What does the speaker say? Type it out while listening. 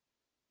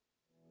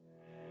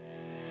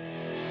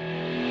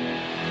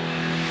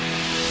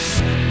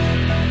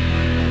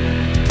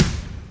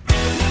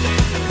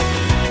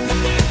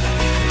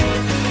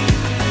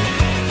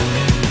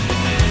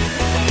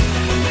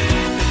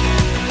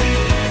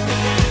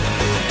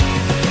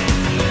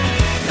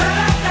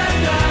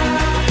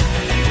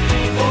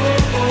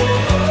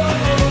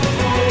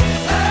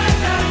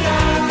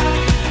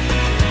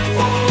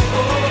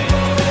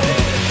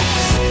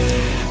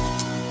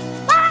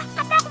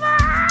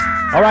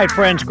right,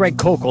 friends, Greg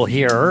Kokel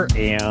here,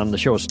 and the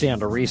show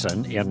Stand to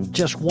Reason, and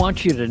just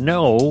want you to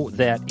know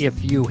that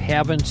if you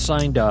haven't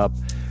signed up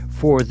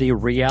for the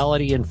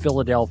Reality in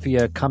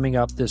Philadelphia coming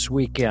up this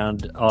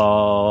weekend,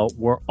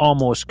 we're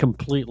almost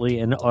completely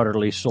and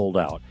utterly sold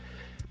out.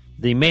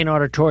 The main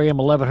auditorium,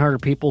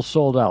 1,100 people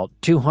sold out,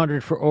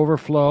 200 for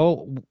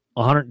overflow,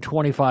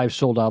 125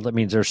 sold out. That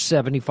means there's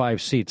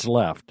 75 seats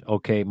left.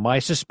 Okay, my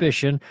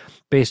suspicion,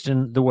 based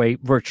on the way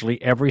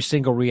virtually every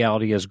single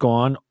reality is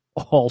gone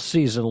all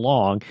season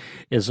long,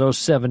 is those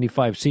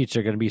 75 seats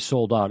are going to be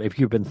sold out. If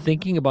you've been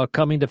thinking about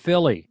coming to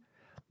Philly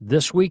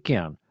this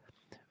weekend,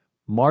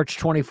 March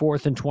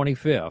 24th and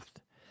 25th,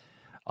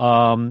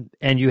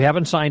 and you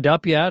haven't signed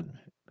up yet,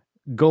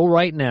 go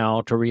right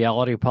now to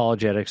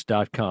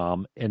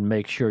realityapologetics.com and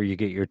make sure you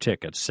get your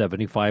tickets.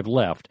 75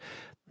 left.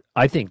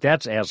 I think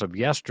that's as of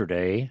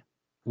yesterday,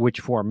 which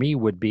for me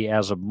would be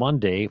as of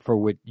Monday.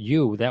 For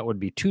you, that would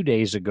be 2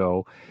 days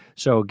ago.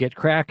 So get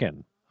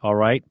cracking. All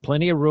right.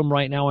 Plenty of room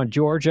right now in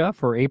Georgia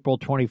for April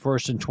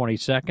 21st and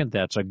 22nd.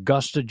 That's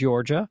Augusta,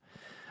 Georgia,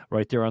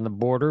 right there on the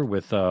border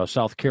with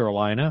South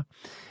Carolina.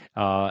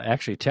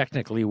 Actually,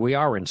 technically, we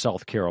are in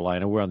South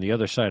Carolina. We're on the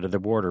other side of the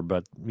border,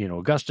 but,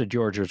 Augusta,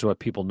 Georgia is what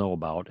people know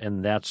about,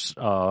 and that's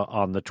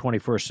on the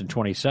 21st and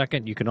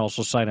 22nd. You can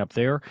also sign up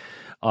there.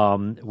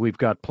 We've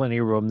got plenty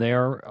of room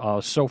there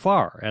so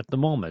far at the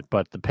moment,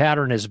 but the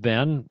pattern has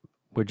been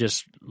we're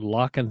just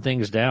locking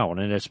things down,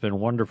 and it's been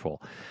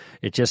wonderful.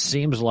 It just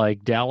seems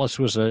like Dallas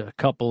was a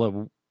couple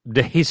of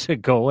days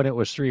ago, and it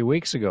was 3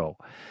 weeks ago,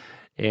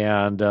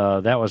 and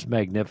that was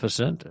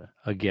magnificent.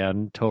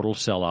 Again, total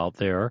sellout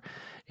there.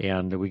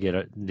 And we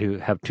get to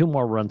have two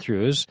more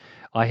run-throughs.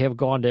 I have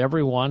gone to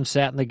every one,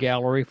 sat in the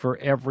gallery for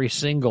every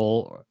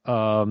single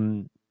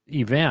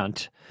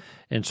event,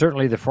 and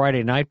certainly the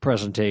Friday night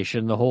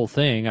presentation, the whole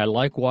thing. I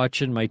like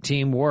watching my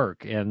team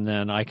work, and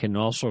then I can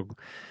also,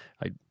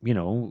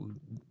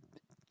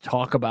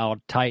 talk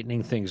about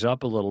tightening things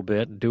up a little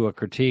bit and do a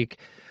critique.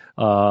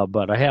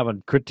 But I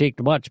haven't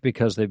critiqued much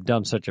because they've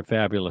done such a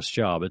fabulous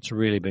job. It's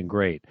really been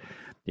great.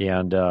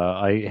 And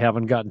I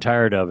haven't gotten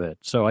tired of it.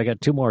 So I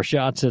got two more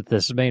shots at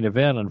this main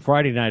event on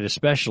Friday night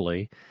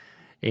especially,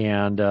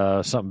 and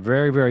something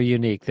very, very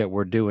unique that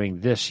we're doing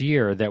this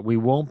year that we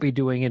won't be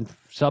doing in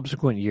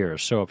subsequent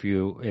years. So if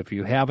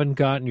you haven't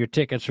gotten your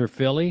tickets for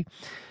Philly,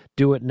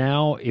 do it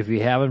now. If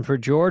you haven't for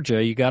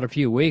Georgia, you got a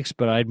few weeks,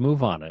 but I'd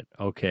move on it,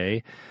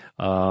 okay?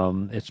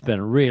 It's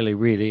been really,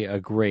 really a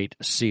great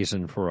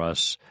season for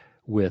us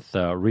with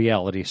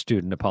Reality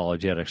Student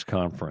Apologetics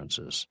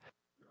conferences.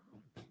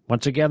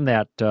 Once again,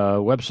 that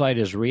website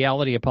is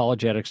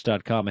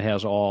realityapologetics.com. It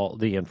has all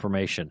the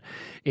information.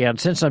 And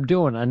since I'm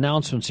doing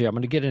announcements here, I'm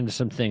going to get into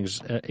some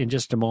things in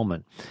just a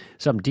moment.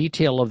 Some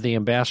detail of the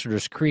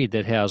Ambassador's Creed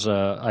that has,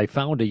 I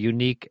found a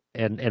unique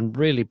and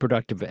really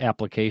productive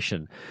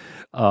application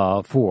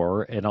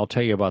for, and I'll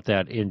tell you about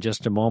that in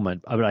just a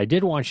moment. But I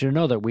did want you to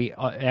know that we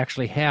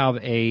actually have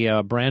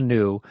a brand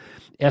new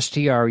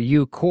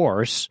STRU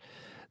course.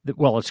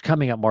 Well, it's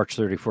coming up March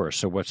 31st,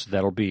 so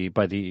that'll be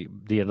by the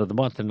end of the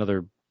month,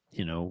 another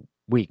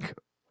week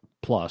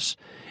plus,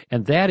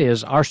 and that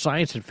is Our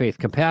Science and Faith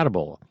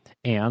Compatible.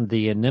 And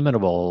the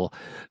inimitable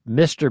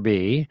Mr.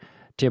 B,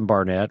 Tim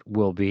Barnett,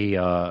 will be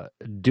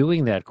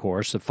doing that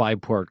course, the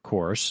 5-part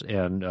course,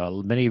 and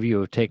many of you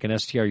have taken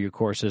STRU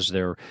courses.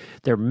 They're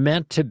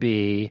meant to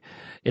be,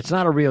 it's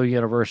not a real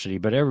university,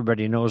 but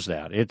everybody knows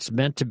that. It's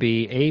meant to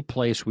be a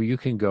place where you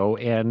can go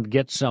and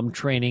get some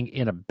training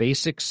in a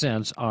basic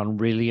sense on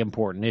really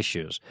important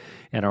issues.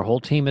 And our whole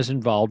team is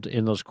involved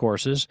in those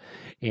courses,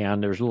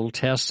 and there's little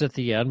tests at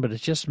the end, but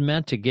it's just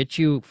meant to get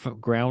you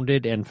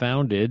grounded and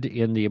founded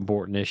in the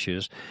important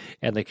issues.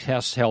 And the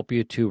tests help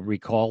you to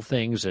recall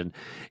things and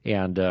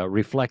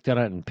reflect on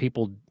it, and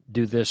people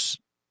do this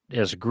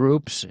as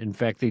groups. In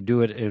fact, they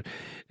do it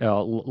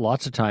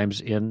lots of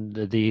times in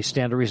the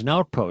Stand to Reason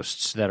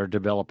outposts that are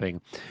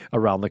developing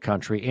around the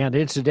country. And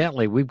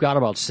incidentally, we've got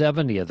about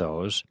 70 of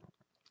those,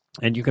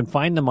 and you can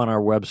find them on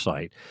our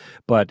website.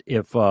 But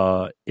if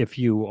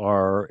you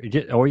are,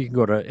 or you can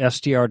go to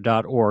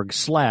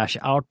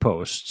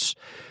str.org/outposts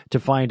to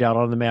find out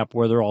on the map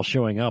where they're all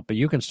showing up. But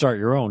you can start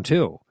your own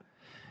too.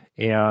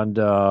 And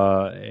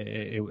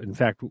in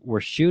fact, we're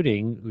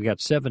shooting. We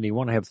got 70. We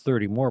want to have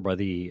 30 more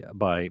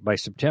by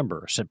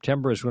September.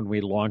 September is when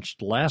we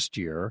launched last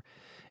year,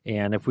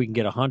 and if we can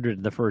get 100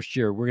 in the first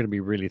year, we're going to be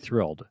really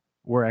thrilled.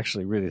 We're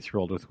actually really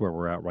thrilled with where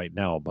we're at right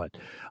now. But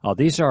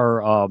these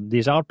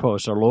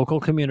outposts are local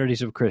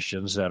communities of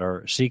Christians that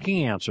are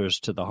seeking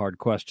answers to the hard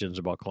questions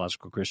about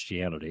classical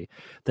Christianity,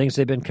 things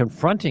they've been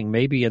confronting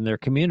maybe in their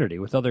community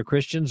with other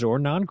Christians or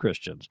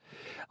non-Christians.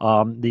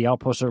 The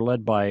outposts are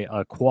led by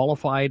a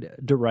qualified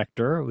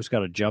director who's got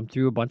to jump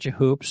through a bunch of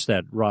hoops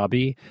that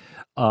Robbie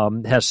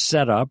has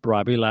set up,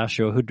 Robbie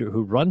Lasho,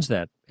 who runs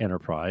that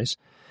enterprise.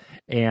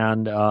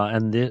 And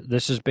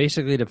this is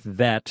basically to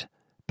vet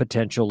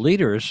potential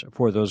leaders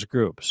for those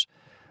groups.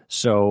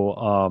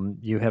 So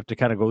you have to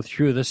kind of go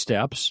through the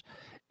steps,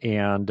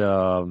 and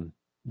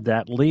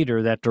that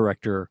leader, that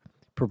director,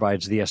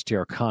 provides the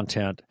STR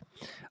content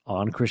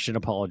on Christian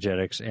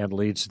apologetics and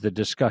leads the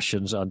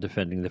discussions on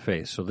defending the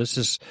faith. So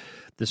this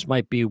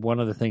might be one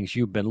of the things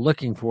you've been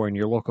looking for in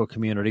your local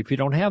community if you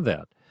don't have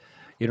that.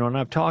 And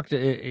I've talked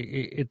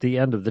at the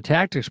end of the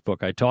tactics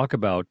book, I talk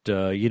about,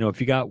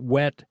 if you got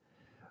wet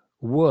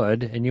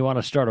wood and you want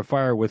to start a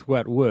fire with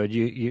wet wood,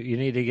 you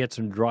need to get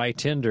some dry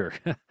tinder.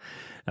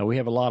 And we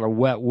have a lot of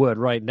wet wood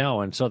right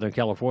now in Southern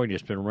California.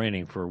 It's been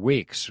raining for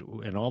weeks,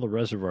 and all the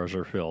reservoirs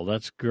are filled.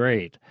 That's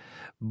great.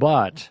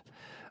 But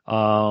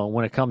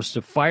when it comes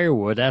to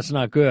firewood, that's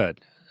not good.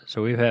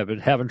 So we've been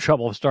having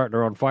trouble starting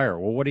our own fire.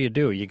 Well, what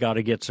do? You got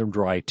to get some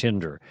dry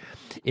tinder.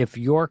 If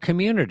your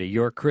community,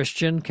 your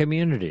Christian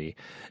community,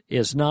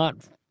 is not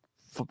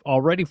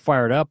already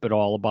fired up at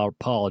all about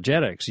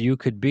apologetics, you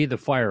could be the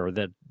fire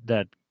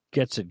that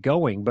gets it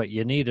going, but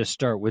you need to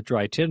start with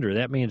dry tinder.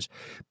 That means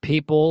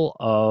people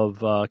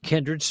of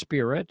kindred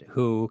spirit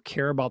who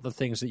care about the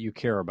things that you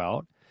care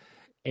about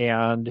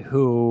and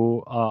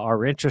who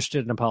are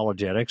interested in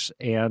apologetics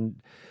and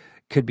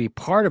could be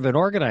part of an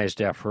organized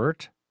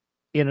effort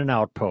in an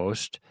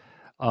outpost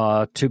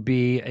to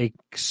be a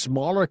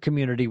smaller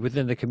community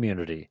within the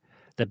community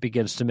that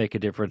begins to make a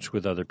difference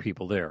with other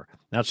people there.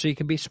 Not so you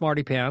can be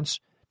smarty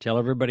pants, tell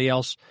everybody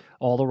else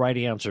all the right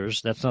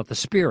answers. That's not the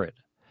spirit.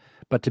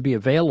 But to be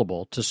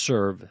available to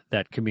serve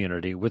that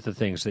community with the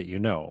things that you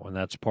know. And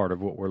that's part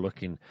of what we're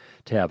looking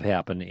to have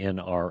happen in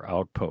our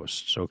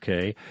outposts,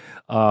 okay?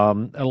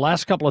 The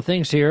last couple of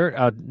things here.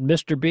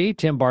 Mr. B,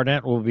 Tim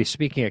Barnett, will be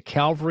speaking at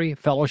Calvary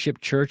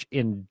Fellowship Church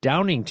in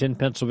Downingtown,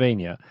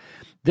 Pennsylvania,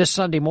 this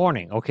Sunday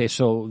morning. Okay,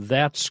 so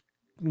that's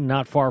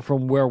not far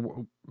from where,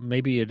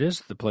 maybe it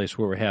is the place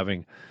where we're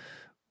having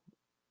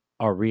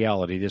our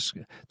reality.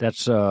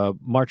 That's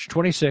March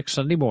 26th,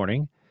 Sunday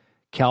morning,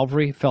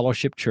 Calvary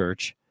Fellowship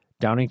Church,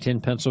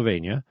 Downingtown,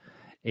 Pennsylvania,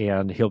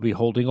 and he'll be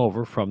holding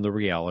over from the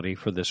reality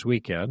for this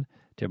weekend,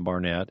 Tim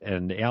Barnett.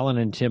 And Alan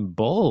and Tim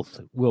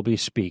both will be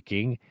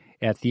speaking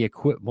at the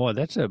Boy,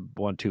 that's a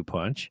 1-2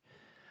 punch.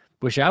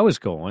 Wish I was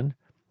going.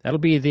 That'll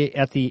be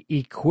at the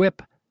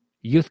Equip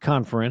Youth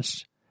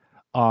Conference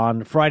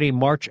on Friday,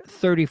 March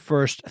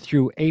 31st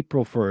through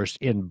April 1st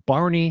in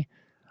Barnie,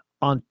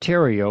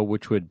 Ontario,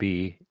 which would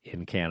be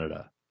in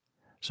Canada.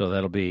 So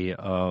that'll be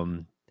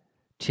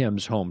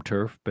Tim's home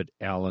turf, but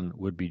Alan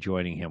would be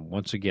joining him.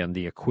 Once again,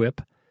 the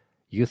Equip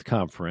Youth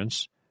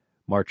Conference,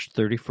 March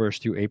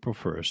 31st through April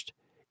 1st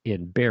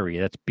in Barrie.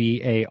 That's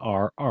Barrie,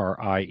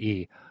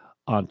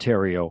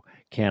 Ontario,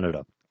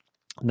 Canada.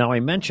 Now, I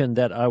mentioned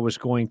that I was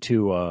going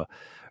to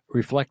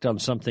reflect on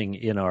something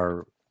in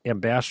our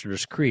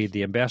Ambassador's Creed.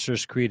 The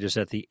Ambassador's Creed is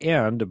at the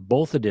end of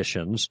both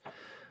editions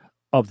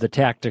of the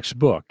Tactics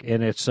book,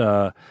 and it's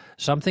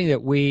something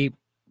that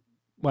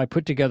I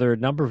put together a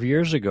number of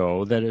years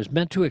ago that is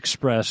meant to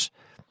express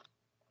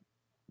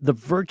the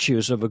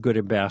virtues of a good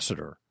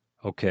ambassador,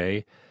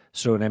 okay?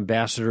 So an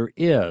ambassador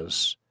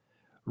is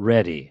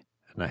ready,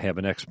 and I have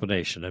an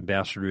explanation. An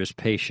ambassador is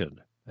patient,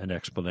 an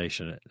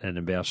explanation. An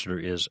ambassador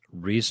is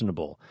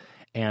reasonable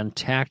and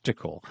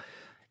tactical.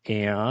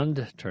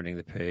 And, turning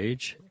the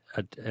page,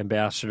 an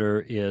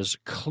ambassador is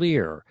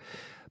clear.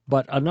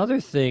 But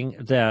another thing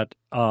that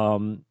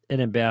an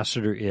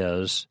ambassador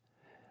is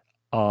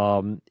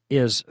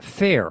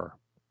fair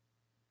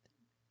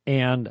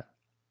and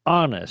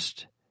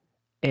honest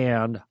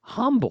and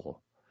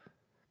humble.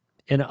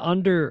 And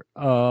under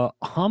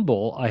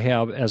humble, I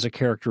have as a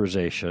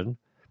characterization,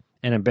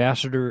 an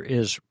ambassador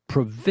is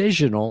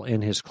provisional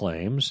in his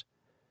claims,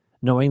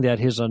 knowing that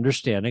his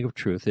understanding of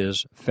truth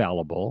is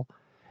fallible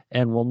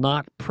and will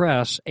not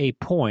press a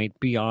point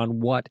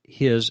beyond what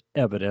his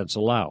evidence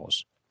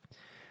allows.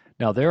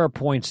 Now, there are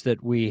points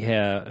that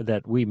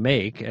we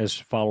make as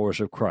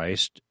followers of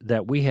Christ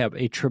that we have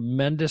a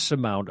tremendous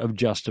amount of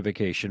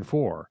justification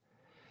for.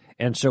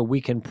 And so we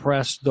can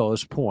press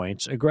those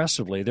points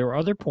aggressively. There are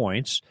other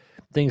points,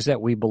 things that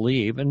we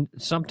believe, and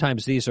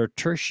sometimes these are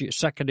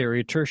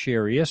secondary,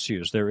 tertiary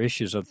issues. They're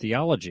issues of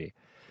theology.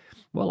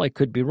 Well, I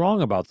could be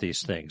wrong about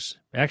these things.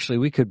 Actually,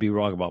 we could be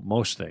wrong about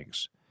most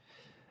things.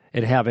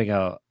 And having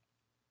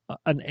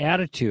an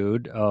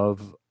attitude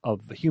of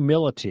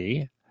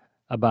humility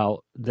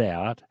about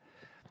that,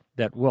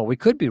 well, we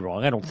could be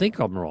wrong. I don't think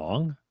I'm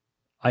wrong.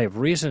 I have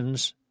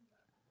reasons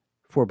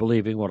for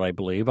believing what I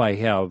believe. I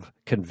have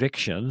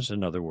convictions,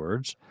 in other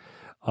words,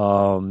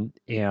 and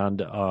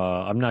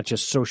I'm not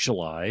just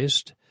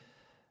socialized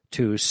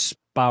to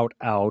spout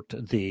out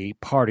the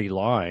party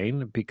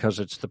line because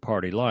it's the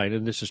party line,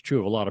 and this is true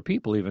of a lot of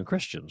people, even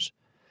Christians.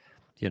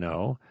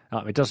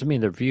 It doesn't mean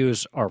their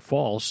views are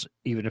false,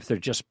 even if they're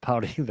just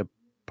spouting the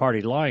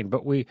party line,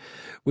 but we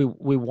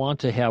want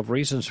to have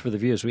reasons for the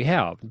views we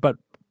have. But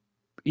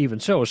even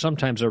so,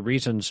 sometimes our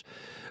reasons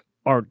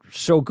are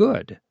so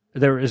good.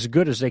 They're as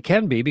good as they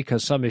can be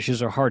because some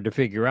issues are hard to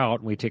figure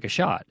out, and we take a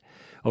shot.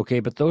 Okay,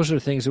 but those are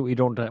things that we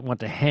don't want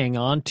to hang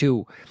on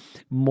to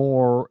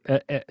more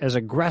as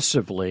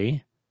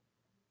aggressively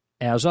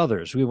as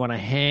others. We want to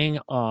hang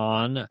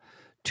on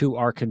to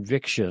our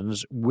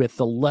convictions with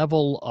the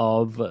level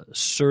of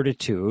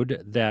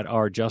certitude that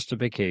our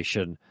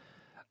justification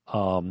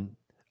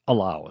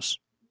allows.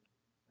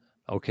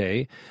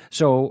 Okay?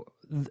 So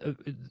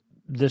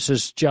this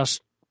is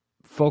just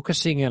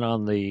focusing in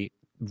on the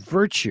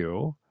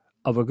virtue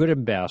of a good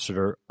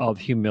ambassador of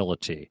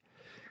humility.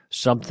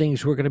 Some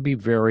things we're going to be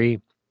very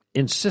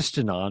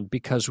insistent on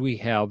because we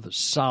have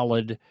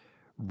solid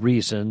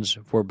reasons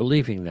for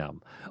believing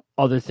them.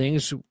 Other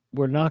things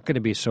we're not going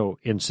to be so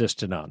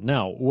insistent on.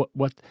 Now,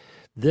 what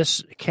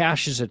this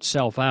cashes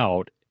itself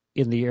out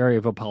in the area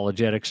of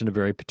apologetics in a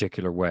very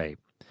particular way.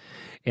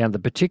 And the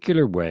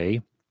particular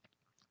way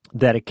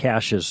that it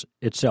cashes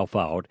itself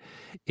out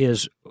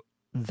is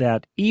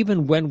that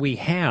even when we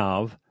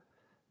have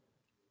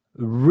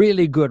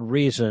really good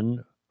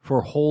reason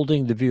for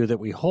holding the view that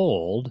we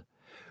hold,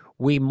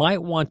 we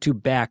might want to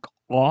back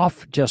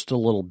off just a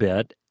little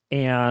bit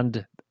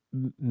and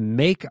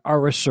make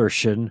our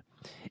assertion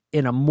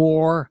in a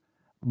more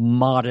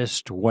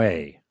modest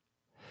way.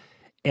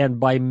 And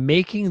by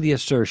making the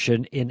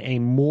assertion in a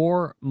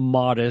more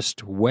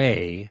modest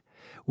way,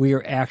 we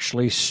are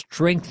actually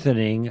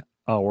strengthening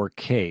our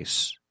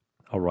case.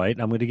 All right,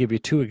 I'm going to give you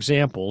two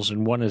examples,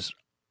 and one is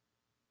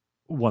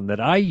one that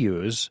I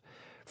use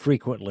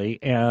frequently,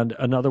 and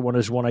another one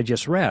is one I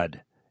just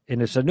read.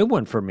 And it's a new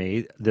one for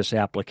me, this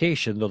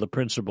application, though the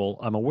principle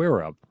I'm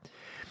aware of.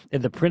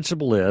 And the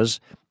principle is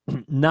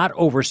not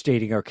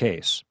overstating our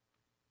case.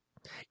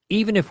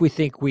 Even if we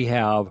think we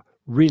have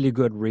really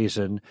good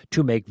reason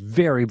to make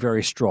very,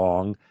 very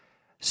strong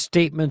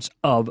statements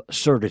of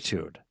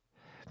certitude.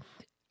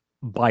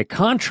 By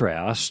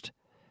contrast,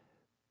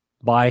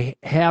 by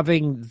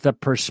having the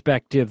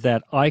perspective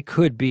that I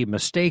could be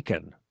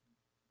mistaken,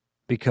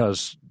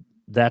 because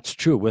that's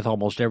true with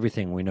almost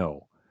everything we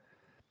know.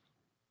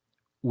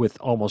 With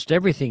almost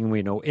everything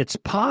we know, it's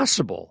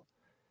possible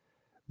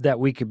that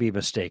we could be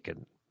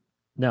mistaken.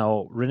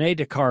 Now, René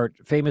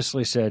Descartes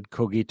famously said,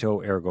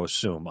 cogito ergo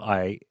sum.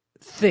 I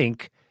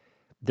think,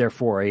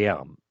 therefore I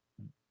am.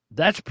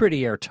 That's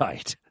pretty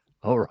airtight,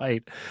 all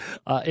right?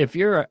 If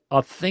you're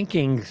a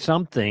thinking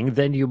something,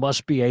 then you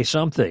must be a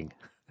something,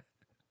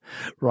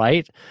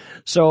 right?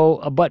 So,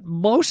 but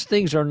most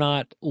things are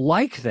not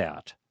like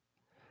that.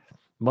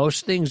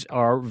 Most things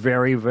are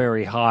very,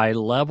 very high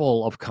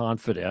level of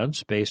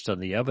confidence based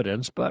on the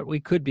evidence, but we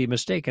could be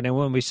mistaken. And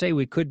when we say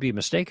we could be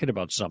mistaken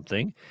about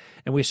something,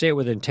 and we say it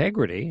with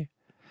integrity,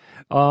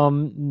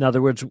 in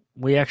other words,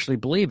 we actually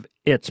believe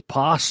it's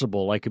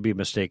possible I could be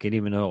mistaken,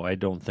 even though I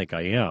don't think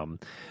I am,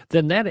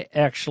 then that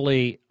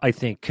actually, I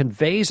think,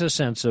 conveys a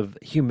sense of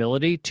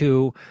humility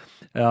to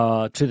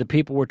the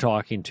people we're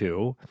talking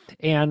to,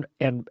 and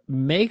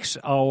makes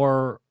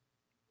our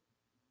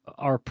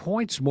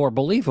points more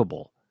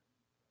believable.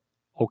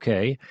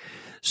 Okay,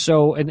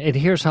 so, and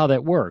here's how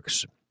that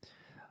works.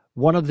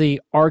 One of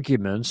the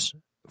arguments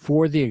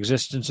for the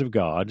existence of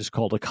God is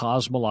called a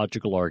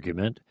cosmological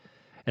argument,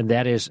 and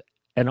that is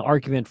an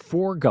argument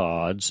for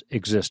God's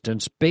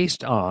existence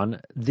based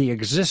on the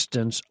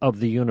existence of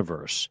the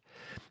universe.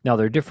 Now,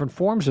 there are different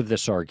forms of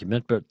this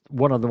argument, but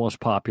one of the most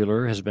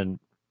popular has been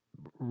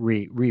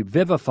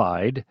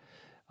revivified,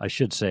 I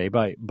should say,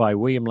 by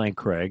William Lane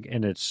Craig,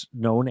 and it's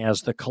known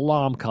as the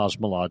Kalam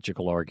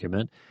cosmological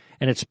argument.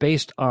 And it's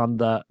based on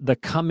the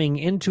coming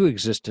into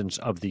existence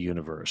of the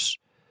universe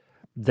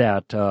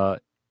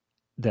that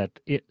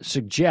it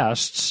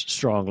suggests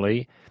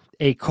strongly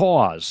a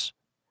cause.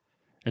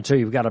 And so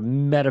you've got a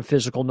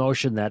metaphysical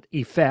notion that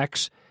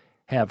effects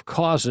have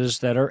causes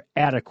that are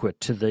adequate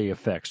to the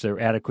effects. They're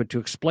adequate to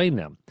explain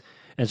them.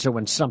 And so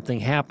when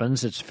something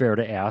happens, it's fair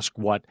to ask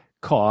what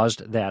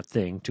caused that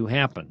thing to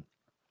happen.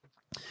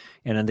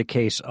 And in the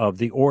case of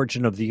the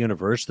origin of the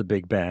universe, the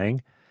Big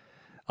Bang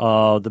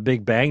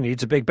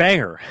needs a big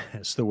banger.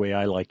 That's the way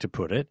I like to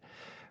put it.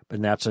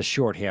 And that's a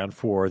shorthand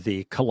for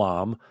the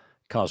Kalam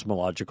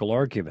cosmological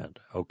argument.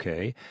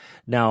 Okay.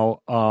 Now,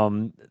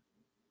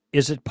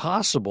 is it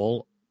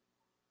possible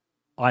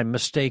I'm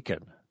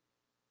mistaken?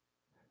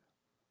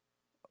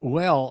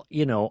 Well,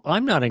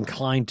 I'm not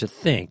inclined to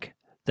think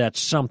that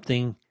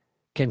something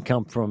can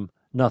come from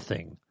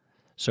nothing.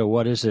 So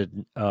what is it?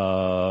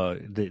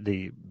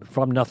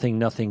 From nothing,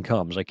 nothing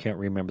comes. I can't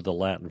remember the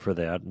Latin for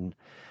that. And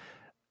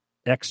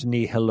ex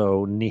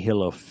nihilo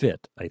nihilo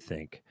fit, I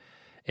think.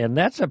 And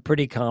that's a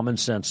pretty common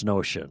sense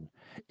notion.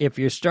 If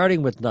you're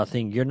starting with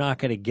nothing, you're not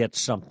going to get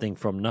something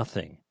from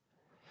nothing.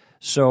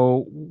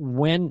 So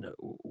when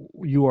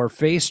you are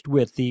faced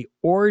with the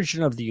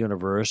origin of the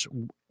universe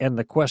and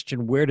the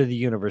question, where did the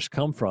universe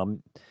come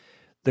from?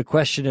 The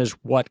question is,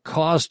 what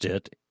caused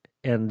it?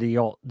 And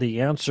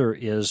the answer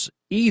is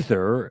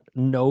either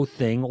no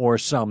thing or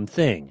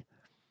something.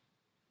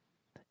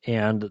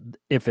 And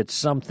if it's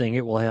something,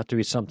 it will have to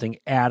be something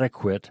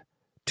adequate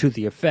to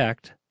the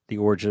effect, the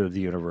origin of the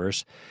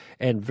universe.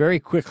 And very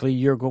quickly,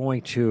 you're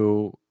going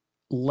to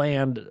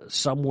land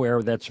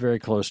somewhere that's very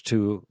close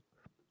to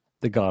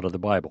the God of the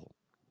Bible.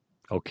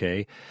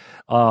 Okay?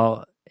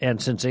 And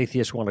since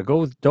atheists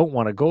don't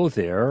want to go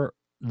there,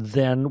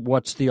 then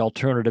what's the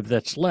alternative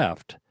that's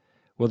left?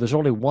 Well, there's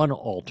only one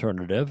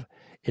alternative.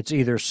 It's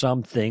either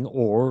something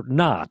or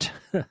not,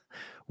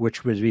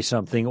 which would be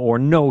something, or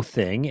no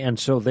thing. And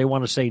so they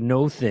want to say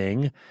no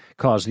thing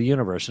caused the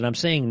universe. And I'm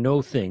saying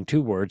no thing,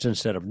 2 words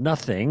instead of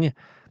nothing,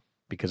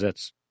 because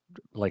that's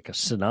like a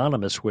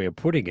synonymous way of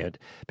putting it,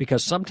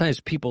 because sometimes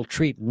people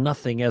treat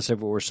nothing as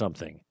if it were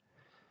something.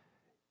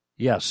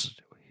 Yes,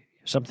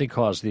 something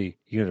caused the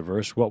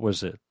universe. What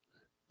was it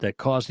that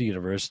caused the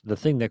universe? The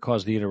thing that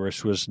caused the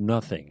universe was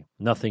nothing.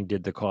 Nothing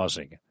did the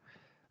causing.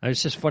 And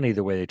it's just funny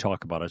the way they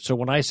talk about it. So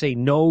when I say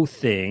no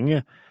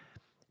thing,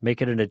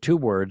 make it into 2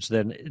 words,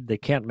 then they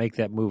can't make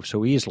that move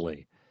so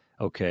easily.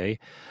 Okay?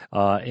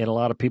 And a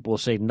lot of people will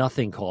say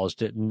nothing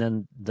caused it, and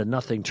then the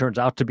nothing turns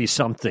out to be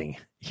something,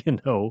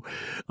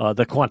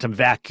 the quantum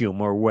vacuum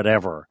or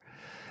whatever.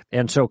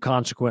 And so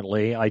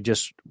consequently, I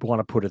just want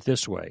to put it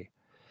this way.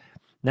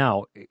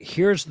 Now,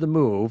 here's the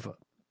move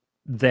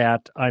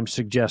that I'm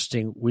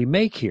suggesting we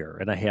make here,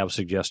 and I have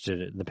suggested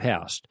it in the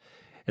past,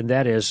 and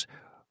that is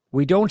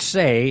we don't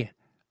say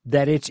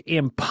that it's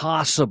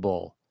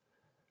impossible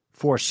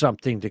for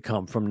something to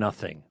come from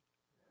nothing.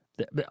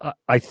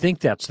 I think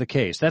that's the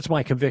case. That's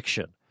my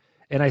conviction,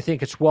 and I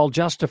think it's well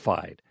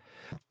justified.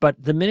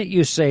 But the minute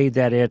you say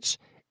that it's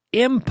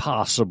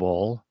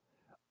impossible,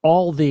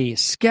 all the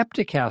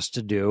skeptic has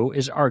to do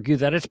is argue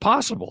that it's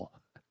possible.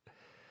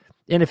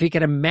 And if he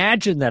can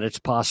imagine that it's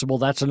possible,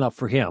 that's enough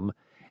for him.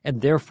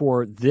 And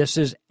therefore, this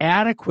is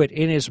adequate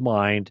in his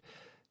mind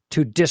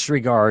to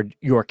disregard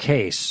your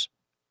case.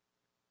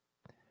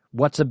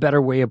 What's a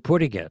better way of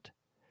putting it?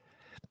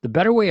 The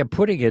better way of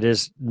putting it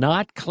is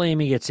not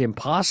claiming it's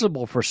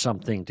impossible for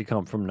something to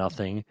come from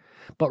nothing,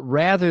 but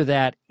rather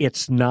that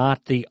it's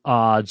not the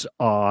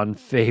odds-on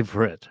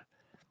favorite.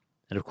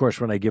 And of course,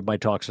 when I give my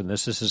talks on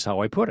this is how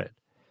I put it.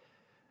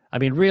 I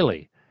mean,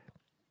 really.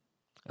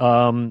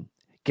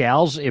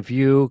 Gals, if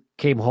you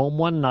came home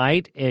one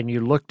night and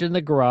you looked in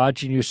the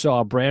garage and you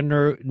saw a brand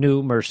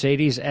new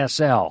Mercedes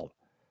SL,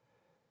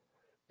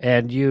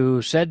 and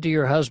you said to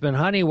your husband,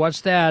 honey,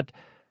 what's that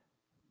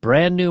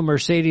brand new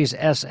Mercedes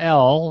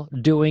SL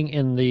doing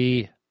in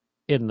the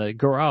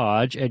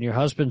garage? And your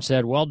husband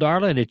said, well,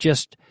 darling, it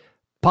just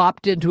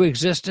popped into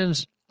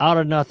existence out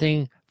of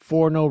nothing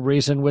for no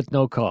reason with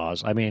no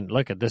cause. I mean,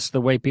 look at this,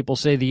 the way people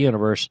say the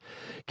universe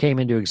came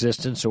into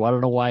existence, so I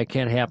don't know why it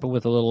can't happen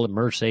with a little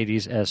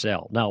Mercedes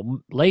SL.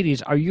 Now,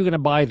 ladies, are you going to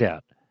buy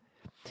that?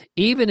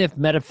 Even if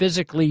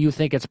metaphysically you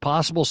think it's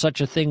possible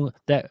such a thing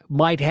that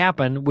might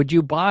happen, would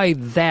you buy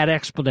that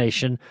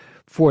explanation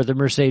for the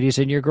Mercedes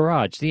in your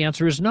garage? The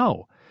answer is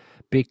no.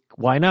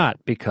 Why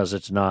not? Because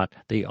it's not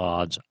the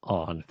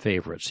odds-on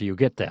favorite. So you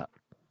get that.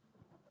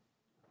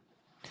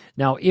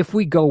 Now, if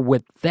we go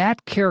with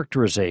that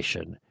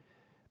characterization,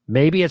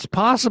 maybe it's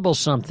possible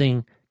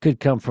something could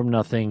come from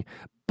nothing,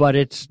 but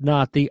it's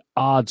not the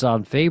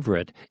odds-on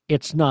favorite.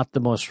 It's not the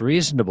most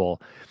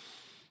reasonable.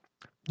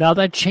 Now,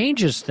 that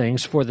changes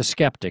things for the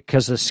skeptic,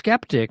 because the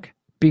skeptic,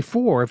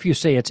 before, if you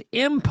say it's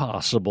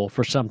impossible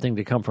for something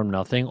to come from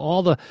nothing,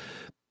 all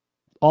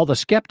the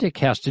skeptic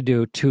has to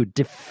do to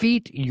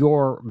defeat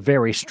your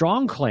very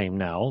strong claim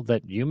now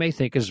that you may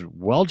think is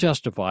well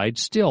justified,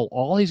 still,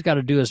 all he's got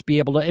to do is be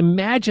able to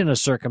imagine a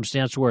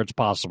circumstance where it's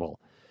possible.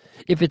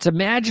 If it's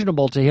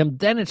imaginable to him,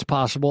 then it's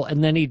possible,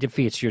 and then he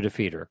defeats your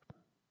defeater.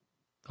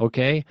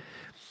 Okay?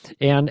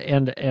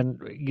 And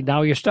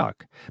now you're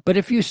stuck. But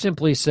if you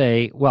simply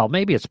say, well,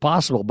 maybe it's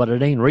possible, but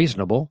it ain't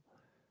reasonable,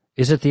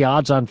 is it the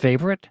odds-on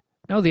favorite?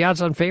 No, the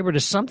odds-on favorite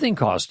is something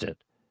caused it,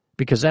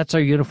 because that's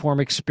our uniform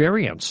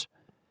experience.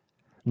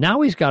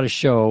 Now he's got to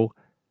show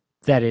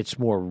that it's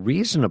more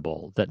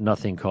reasonable that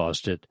nothing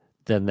caused it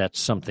than that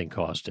something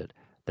caused it.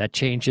 That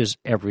changes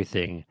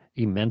everything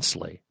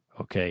immensely.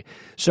 Okay?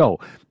 So,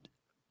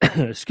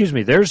 excuse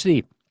me, there's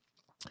the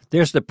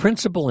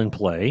principle in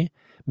play,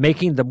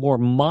 making the more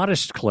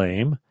modest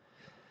claim,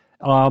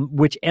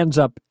 which ends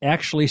up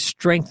actually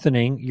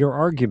strengthening your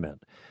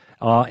argument.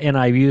 And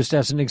I used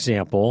as an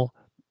example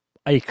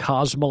a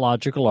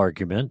cosmological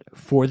argument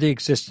for the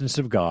existence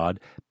of God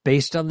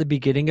based on the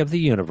beginning of the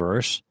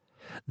universe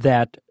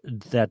that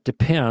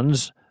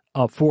depends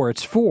for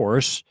its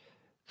force,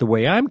 the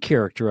way I'm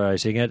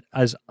characterizing it,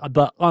 as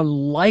the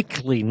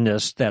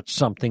unlikeliness that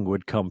something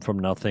would come from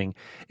nothing.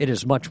 It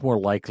is much more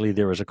likely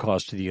there is a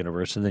cause to the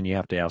universe, and then you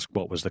have to ask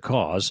what was the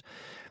cause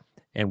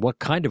and what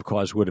kind of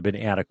cause would have been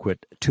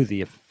adequate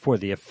for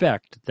the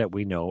effect that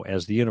we know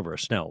as the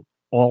universe. Now,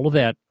 all of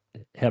that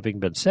having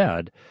been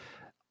said,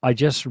 I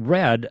just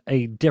read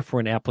a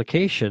different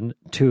application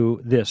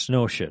to this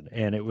notion,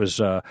 and it was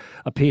a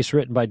piece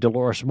written by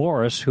Dolores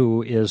Morris,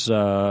 who is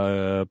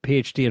a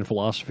PhD in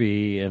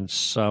philosophy in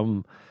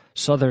some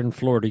Southern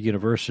Florida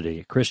university,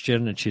 a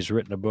Christian, and she's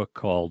written a book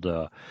called,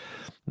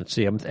 let's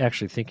see, I'm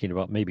actually thinking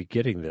about maybe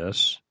getting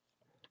this.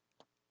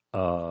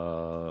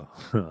 I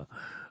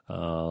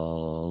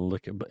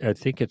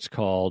think it's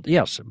called,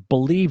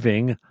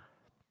 Believing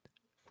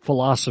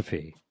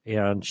Philosophy.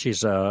 And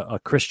she's a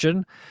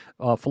Christian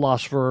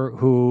philosopher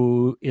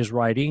who is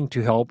writing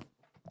to help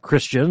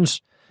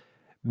Christians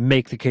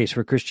make the case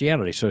for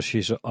Christianity. So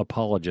she's an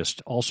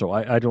apologist also.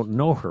 I don't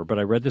know her, but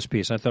I read this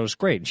piece. I thought it was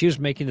great. She was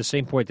making the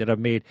same point that I've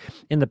made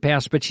in the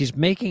past, but she's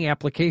making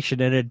application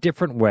in a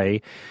different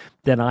way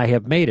than I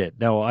have made it.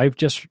 Now,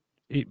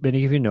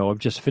 many of you know, I've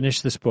just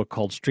finished this book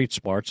called Street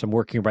Smarts. I'm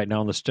working right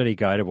now on the study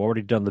guide. I've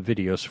already done the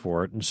videos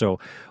for it. And so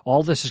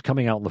all this is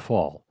coming out in the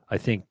fall. I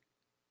think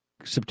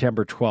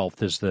September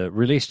 12th is the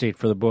release date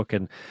for the book,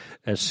 and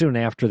as soon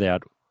after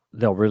that,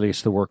 they'll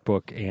release the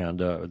workbook, and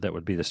that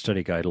would be the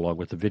study guide along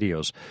with the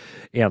videos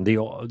and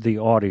the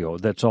audio.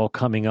 That's all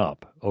coming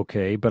up,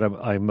 okay? But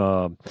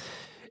I'm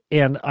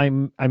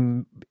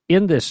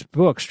in this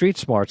book, Street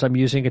Smarts. I'm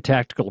using a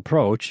tactical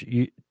approach.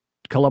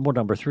 Columbo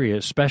number 3,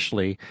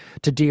 especially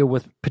to deal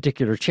with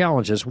particular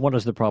challenges. One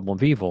is the problem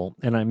of evil,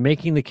 and I'm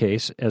making the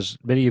case, as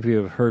many of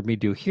you have heard me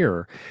do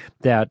here,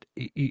 that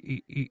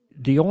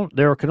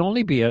there can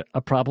only be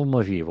a problem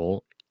of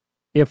evil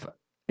if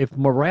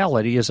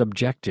morality is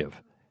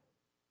objective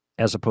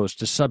as opposed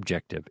to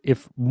subjective.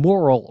 If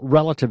moral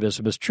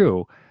relativism is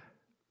true,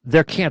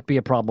 there can't be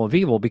a problem of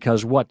evil,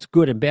 because what's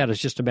good and bad is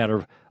just a matter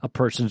of a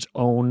person's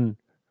own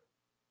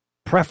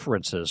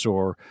preferences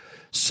or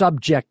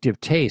subjective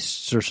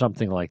tastes or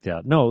something like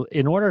that. No,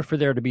 in order for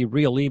there to be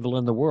real evil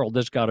in the world,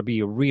 there's got to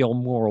be a real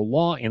moral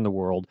law in the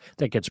world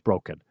that gets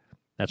broken.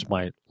 That's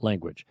my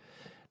language.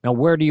 Now,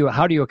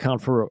 how do you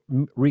account for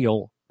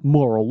real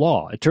moral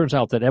law? It turns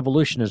out that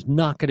evolution is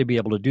not going to be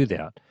able to do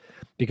that,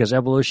 because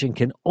evolution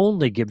can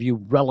only give you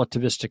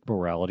relativistic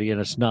morality,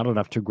 and it's not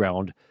enough to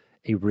ground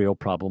a real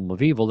problem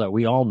of evil that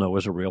we all know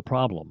is a real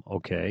problem,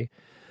 okay?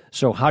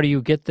 So how do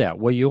you get that?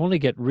 Well, you only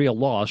get real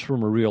laws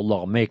from a real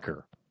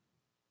lawmaker,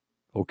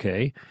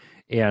 okay?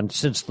 And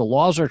since the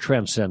laws are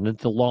transcendent,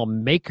 the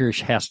lawmaker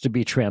has to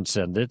be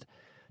transcendent,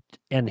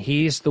 and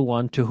he's the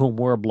one to whom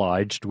we're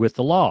obliged with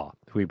the law.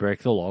 If we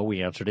break the law,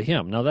 we answer to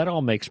him. Now, that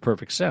all makes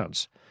perfect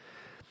sense.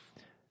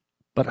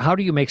 But how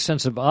do you make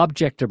sense of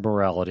objective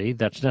morality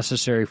that's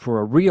necessary for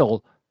a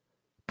real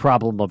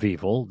problem of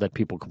evil that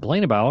people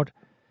complain about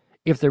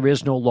if there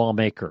is no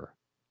lawmaker?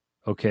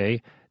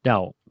 Okay?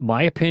 Now,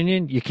 my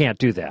opinion, you can't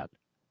do that.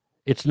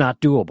 It's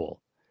not doable.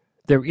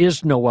 There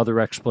is no other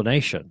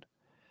explanation.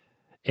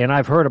 And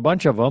I've heard a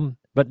bunch of them,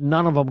 but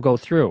none of them go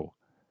through.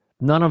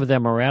 None of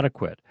them are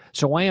adequate.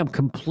 So I am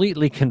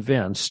completely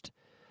convinced,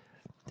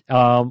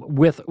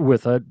 with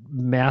a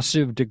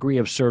massive degree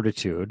of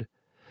certitude,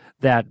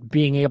 that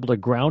being able to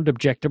ground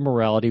objective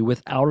morality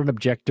without an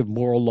objective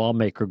moral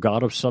lawmaker,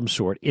 God of some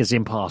sort, is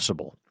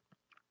impossible.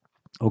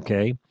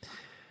 Okay?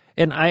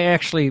 And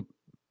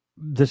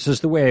this is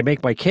the way I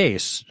make my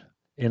case,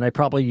 and I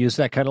probably use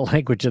that kind of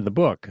language in the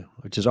book,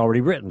 which is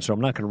already written, so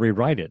I'm not going to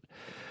rewrite it.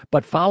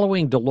 But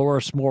following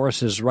Dolores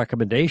Morris's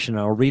recommendation,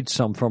 I'll read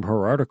some from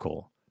her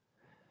article,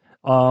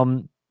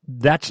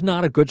 that's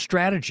not a good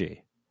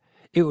strategy.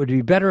 It would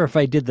be better if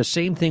I did the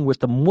same thing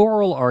with the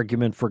moral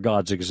argument for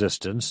God's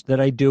existence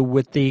that I do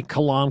with the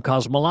Kalam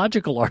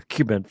cosmological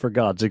argument for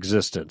God's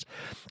existence.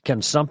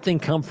 Can something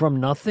come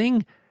from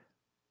nothing?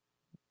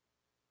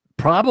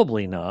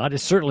 Probably not.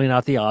 It's certainly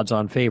not the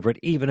odds-on favorite,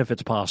 even if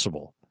it's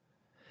possible.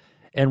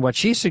 And what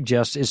she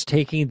suggests is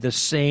taking the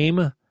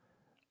same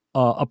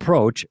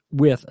approach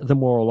with the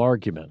moral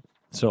argument.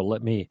 So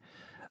let me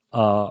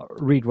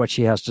read what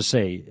she has to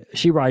say.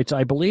 She writes,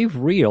 I believe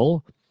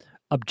real,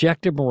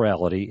 objective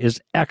morality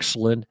is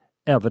excellent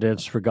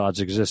evidence for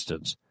God's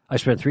existence. I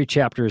spent 3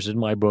 chapters in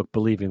my book,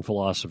 Believing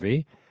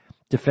Philosophy,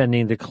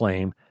 defending the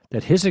claim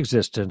that his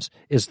existence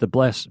is the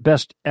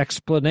best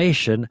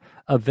explanation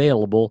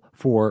available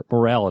for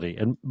morality.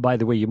 And by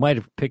the way, you might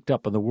have picked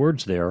up on the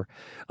words there.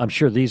 I'm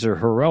sure these are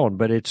her own,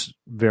 but it's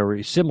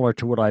very similar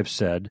to what I've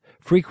said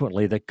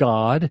frequently, that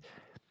God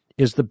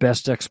is the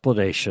best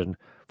explanation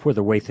for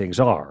the way things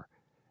are.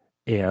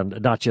 And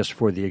not just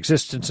for the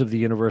existence of the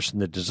universe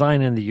and the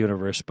design in the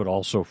universe, but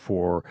also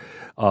for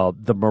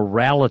the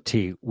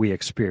morality we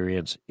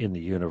experience in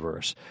the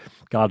universe.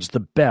 God's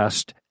the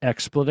best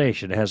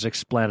explanation. It has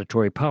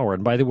explanatory power.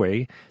 And by the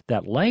way,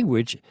 that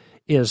language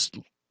is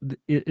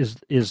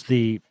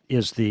the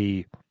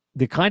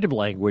kind of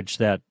language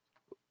that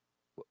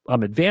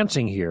I'm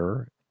advancing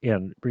here,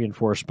 and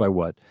reinforced by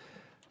what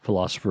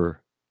philosopher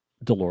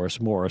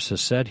Dolores Morris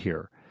has said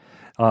here,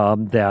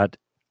 that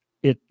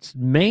it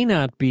may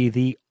not be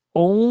the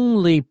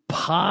only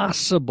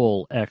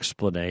possible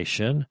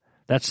explanation.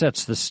 That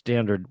sets the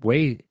standard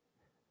way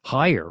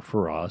higher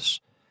for us,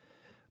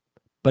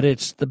 but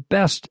it's the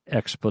best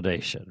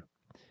explanation.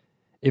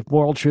 If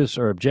moral truths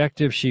are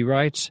objective, she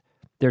writes,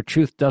 their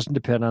truth doesn't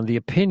depend on the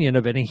opinion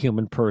of any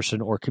human person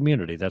or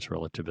community. That's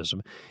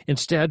relativism.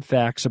 Instead,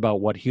 facts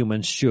about what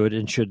humans should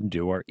and shouldn't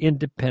do are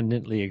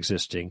independently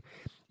existing,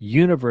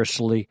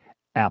 universally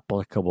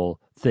applicable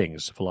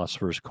things.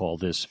 Philosophers call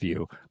this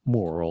view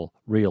moral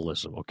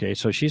realism. Okay,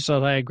 so she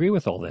said, I agree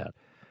with all that.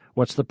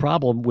 What's the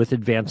problem with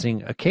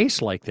advancing a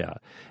case like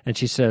that? And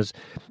she says,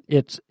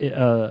 it's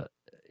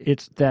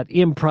that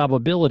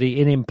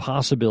improbability and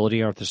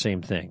impossibility aren't the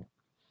same thing.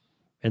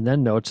 And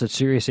then notes that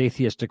serious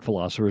atheistic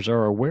philosophers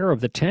are aware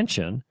of the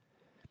tension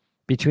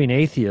between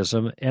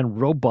atheism and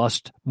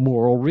robust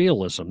moral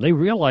realism. They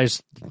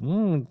realize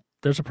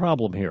there's a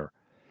problem here.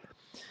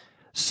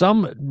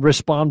 Some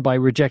respond by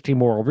rejecting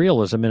moral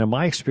realism, and in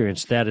my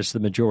experience, that is the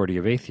majority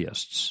of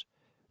atheists.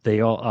 They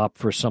all opt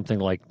for something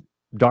like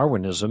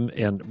Darwinism,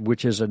 and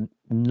which is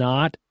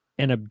not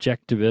an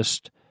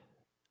objectivist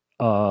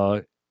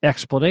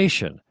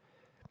explanation.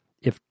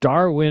 If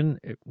Darwin,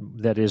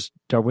 that is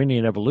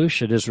Darwinian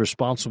evolution, is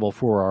responsible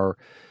for our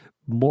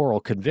moral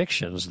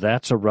convictions,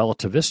 that's a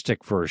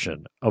relativistic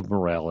version of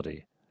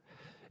morality.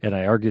 And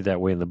I argue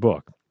that way in the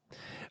book,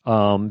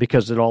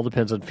 because it all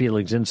depends on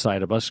feelings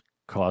inside of us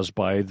caused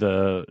by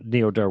the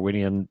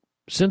neo-Darwinian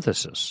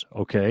synthesis,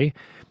 okay?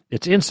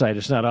 It's inside,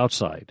 it's not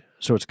outside,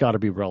 so it's got to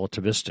be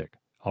relativistic,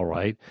 all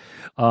right?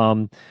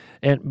 And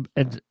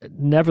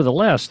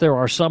nevertheless, there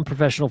are some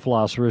professional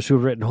philosophers who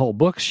have written whole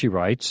books, she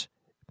writes,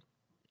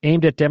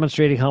 aimed at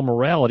demonstrating how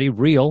morality,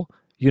 real,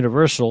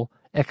 universal,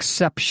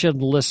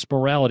 exceptionless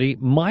morality,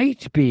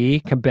 might be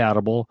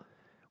compatible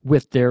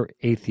with their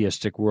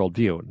atheistic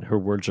worldview. And her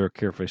words are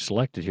carefully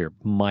selected here,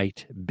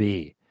 might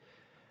be.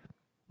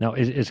 Now,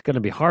 it's going to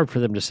be hard for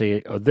them to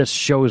say, oh, this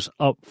shows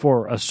up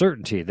for a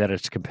certainty that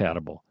it's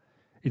compatible.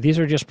 These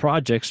are just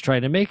projects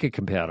trying to make it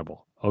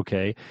compatible,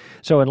 okay?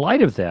 So in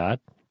light of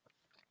that,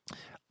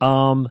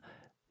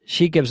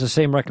 she gives the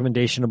same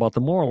recommendation about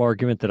the moral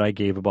argument that I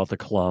gave about the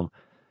Kalam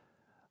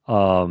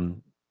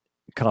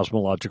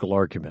cosmological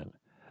argument.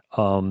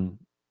 I'm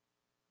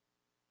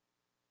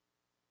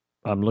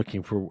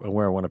looking for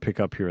where I want to pick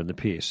up here in the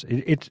piece.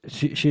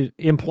 She's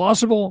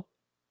implausible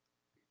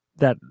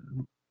that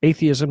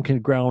atheism can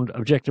ground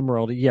objective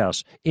morality.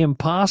 Yes.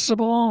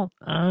 Impossible?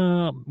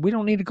 We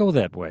don't need to go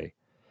that way.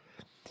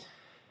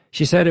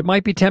 She said it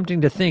might be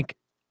tempting to think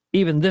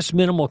even this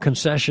minimal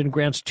concession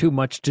grants too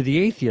much to the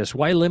atheist.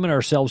 Why limit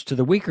ourselves to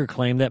the weaker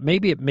claim that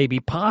maybe it may be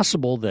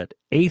possible that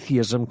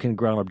atheism can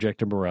ground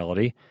objective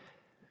morality,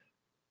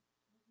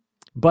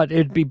 but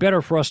it'd be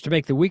better for us to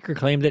make the weaker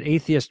claim that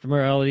atheistic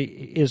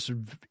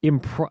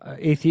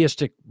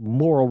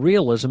moral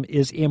realism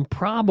is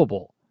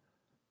improbable.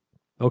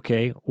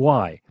 Okay,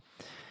 why?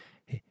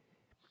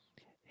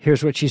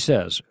 Here's what she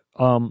says.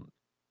 And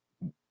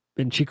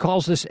she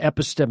calls this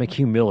epistemic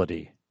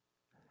humility,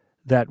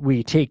 that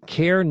we take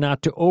care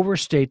not to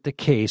overstate the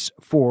case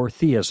for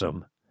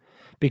theism,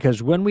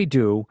 because when we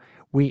do,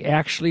 we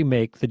actually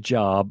make the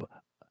job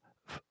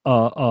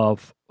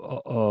if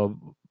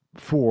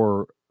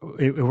we're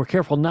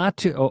careful not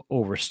to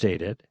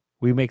overstate it,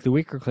 we make the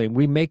weaker claim,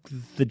 we make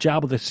the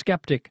job of the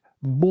skeptic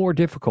more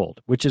difficult,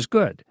 which is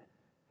good.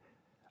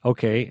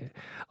 Okay,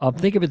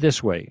 think of it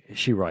this way,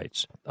 she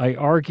writes. I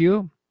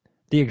argue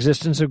the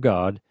existence of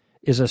God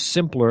is a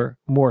simpler,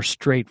 more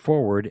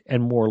straightforward,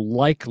 and more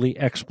likely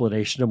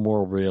explanation of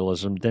moral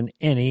realism than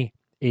any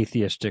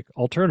atheistic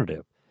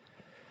alternative.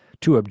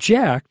 To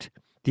object,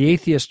 the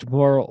atheist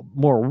moral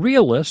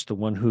realist, the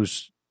one who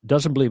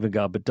doesn't believe in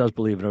God but does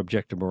believe in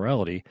objective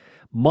morality,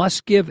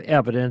 must give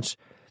evidence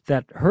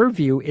that her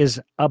view is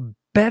a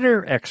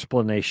better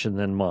explanation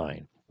than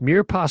mine.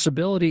 Mere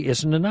possibility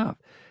isn't enough.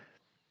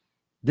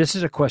 This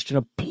is a question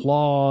of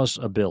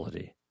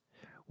plausibility.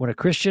 When a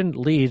Christian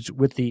leads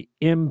with the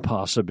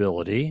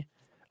impossibility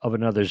of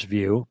another's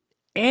view,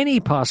 any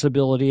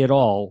possibility at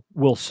all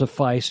will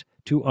suffice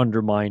to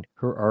undermine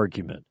her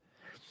argument.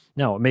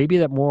 Now, it may be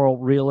that moral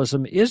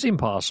realism is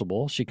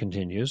impossible, she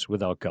continues,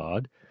 without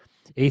God.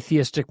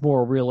 Atheistic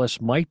moral realists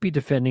might be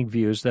defending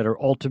views that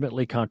are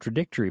ultimately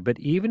contradictory, but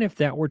even if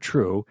that were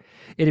true,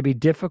 it'd be a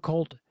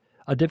difficult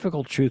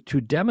truth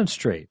to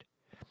demonstrate.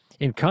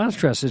 In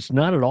contrast, it's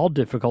not at all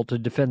difficult to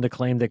defend the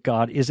claim that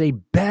God is a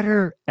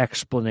better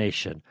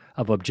explanation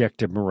of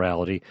objective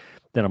morality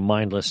than a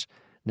mindless,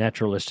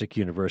 naturalistic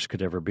universe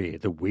could ever be.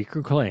 The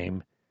weaker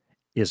claim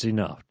is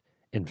enough.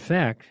 In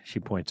fact,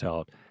 she points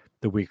out,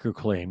 the weaker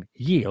claim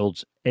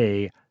yields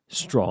a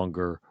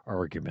stronger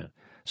argument.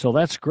 So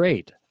that's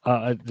great.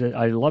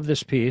 I love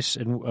this piece,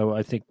 and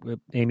I think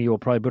Amy will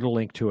probably put a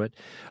link to it.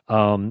 I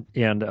don't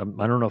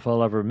know if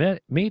I'll ever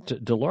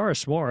meet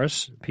Dolores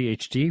Morris,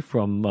 Ph.D.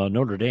 from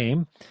Notre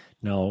Dame,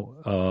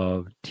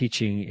 now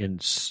teaching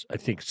in, I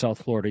think,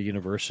 South Florida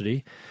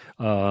University.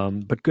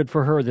 But good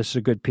for her. This is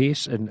a good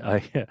piece, and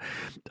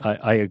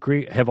I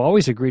agree. Have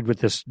always agreed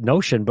with this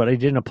notion, but I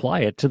didn't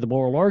apply it to the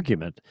moral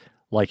argument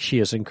like she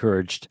has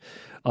encouraged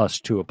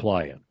us to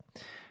apply it.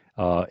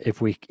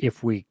 If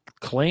we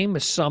claim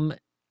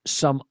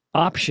some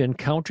option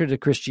counter to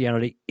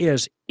Christianity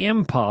is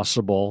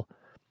impossible,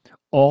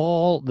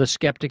 all the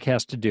skeptic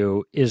has to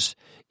do is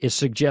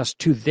suggest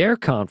to their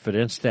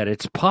confidence that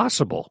it's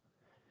possible,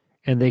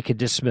 and they could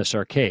dismiss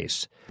our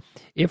case.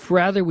 If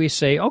rather we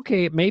say,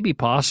 okay, it may be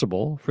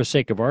possible for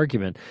sake of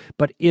argument,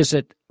 but is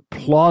it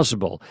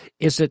plausible?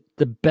 Is it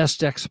the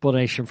best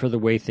explanation for the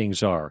way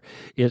things are?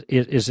 Is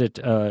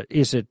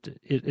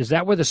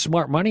that where the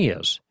smart money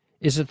is?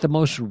 Is it the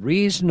most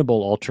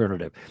reasonable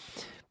alternative?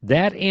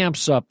 That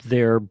amps up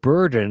their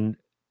burden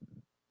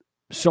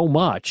so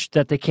much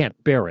that they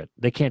can't bear it.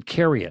 They can't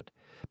carry it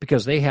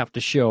because they have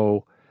to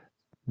show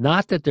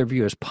not that their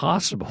view is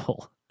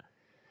possible,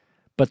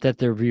 but that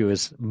their view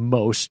is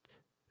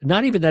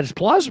not even that it's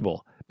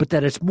plausible, but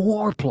that it's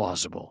more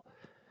plausible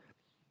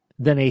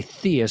than a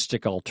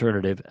theistic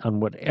alternative on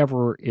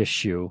whatever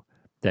issue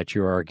that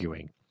you're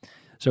arguing.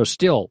 So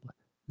still,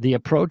 the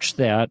approach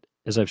that,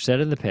 as I've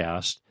said in the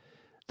past,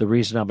 the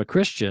reason I'm a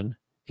Christian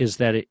is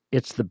that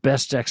it's the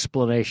best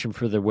explanation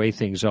for the way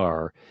things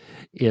are,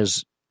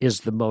 is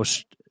the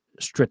most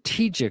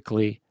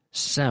strategically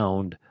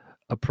sound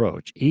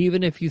approach.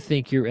 Even if you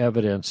think your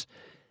evidence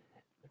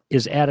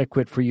is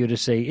adequate for you to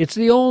say it's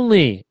the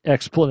only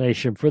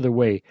explanation for the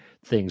way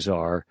things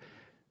are,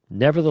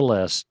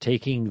 nevertheless,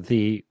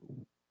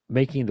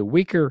 making the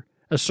weaker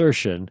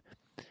assertion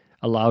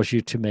allows you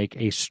to make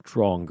a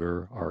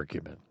stronger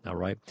argument. All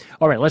right,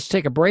 let's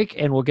take a break,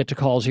 and we'll get to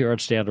calls here on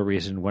Stand to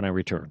Reason when I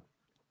return.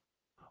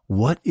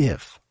 What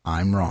if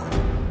I'm wrong?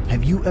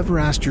 Have you ever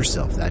asked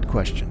yourself that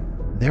question?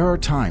 There are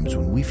times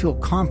when we feel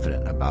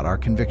confident about our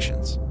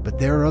convictions, but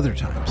there are other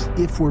times,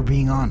 if we're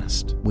being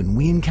honest, when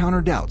we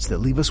encounter doubts that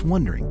leave us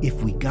wondering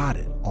if we got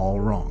it all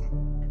wrong.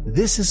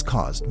 This has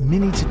caused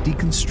many to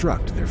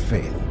deconstruct their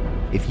faith.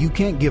 If you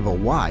can't give a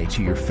why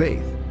to your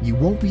faith, you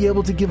won't be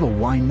able to give a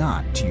why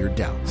not to your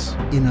doubts.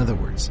 In other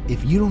words,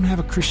 if you don't have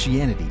a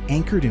Christianity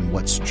anchored in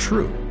what's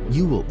true,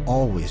 you will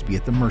always be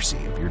at the mercy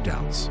of your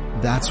doubts.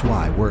 That's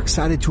why we're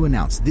excited to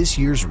announce this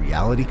year's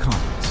Reality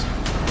Conference.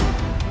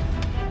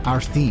 Our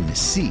theme is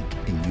Seek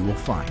and You Will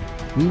Find.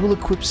 We will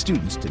equip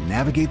students to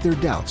navigate their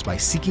doubts by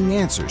seeking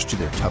answers to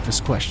their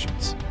toughest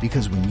questions.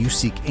 Because when you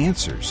seek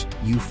answers,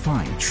 you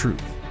find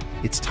truth.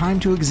 It's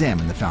time to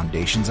examine the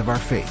foundations of our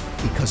faith,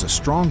 because a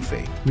strong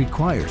faith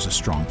requires a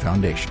strong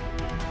foundation.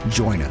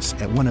 Join us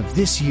at one of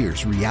this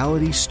year's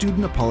Reality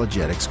Student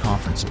Apologetics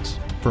Conferences.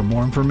 For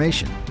more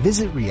information,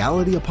 visit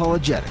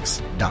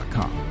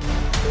realityapologetics.com.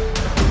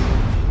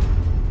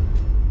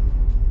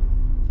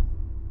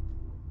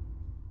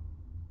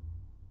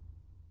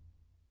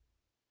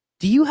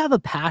 Do you have a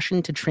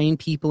passion to train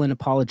people in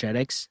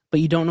apologetics,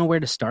 but you don't know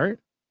where to start?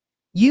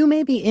 You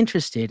may be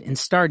interested in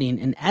starting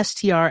an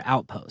STR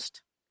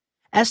Outpost.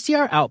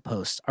 STR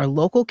Outposts are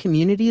local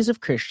communities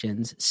of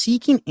Christians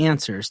seeking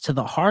answers to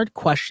the hard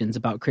questions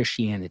about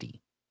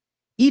Christianity.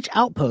 Each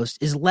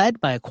outpost is led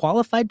by a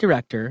qualified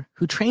director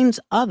who trains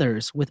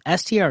others with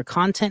STR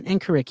content and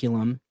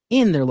curriculum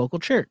in their local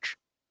church.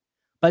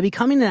 By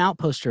becoming an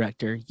outpost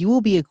director, you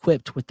will be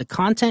equipped with the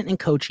content and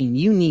coaching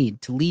you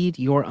need to lead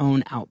your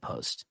own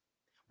outpost.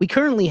 We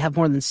currently have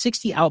more than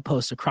 60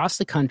 outposts across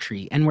the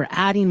country, and we're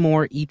adding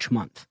more each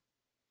month.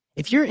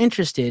 If you're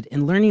interested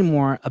in learning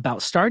more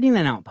about starting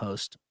an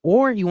outpost,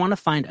 or you want to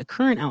find a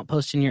current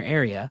outpost in your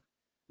area,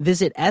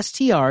 visit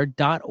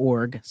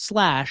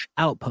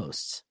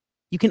str.org/outposts.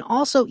 You can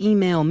also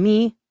email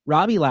me,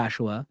 Robbie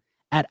Lashua,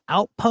 at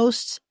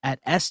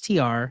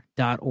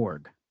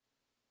outposts@str.org.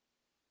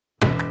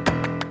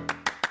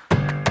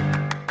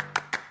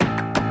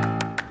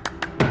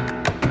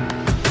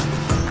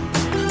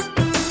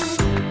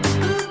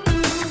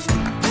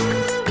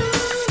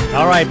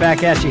 All right,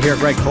 back at you here,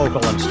 Greg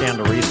Fogle and Stand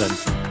to Reason.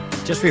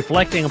 Just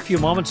reflecting a few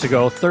moments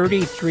ago,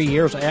 33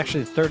 years,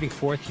 actually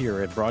 34th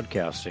year in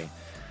broadcasting.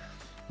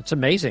 It's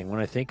amazing when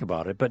I think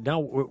about it. But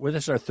now,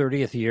 this is our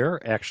 30th year,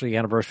 actually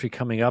anniversary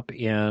coming up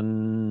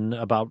in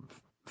about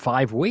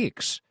 5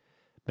 weeks.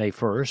 May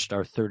 1st,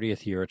 our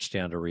 30th year at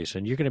Stand to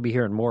Reason. You're going to be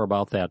hearing more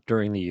about that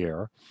during the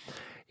year.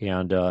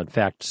 And, in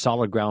fact,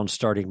 Solid Ground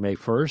starting May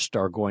 1st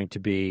are going to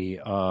be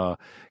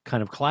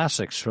kind of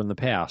classics from the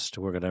past.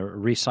 We're going to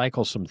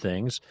recycle some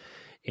things.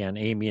 And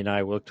Amy and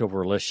I looked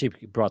over a list. She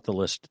brought the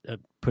list,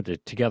 put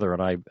it together,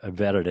 and I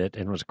vetted it,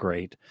 and it was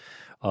great.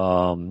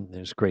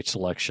 There's great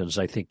selections.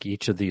 I think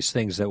each of these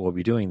things that we'll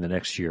be doing the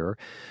next year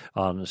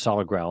on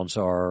Solid Grounds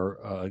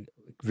are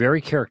very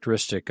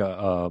characteristic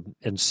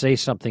and say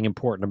something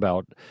important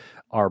about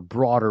our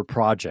broader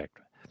project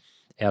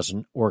as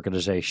an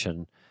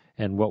organization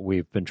and what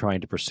we've been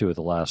trying to pursue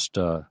the last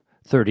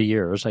 30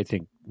 years. I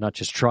think not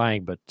just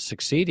trying, but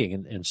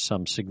succeeding in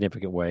some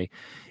significant way,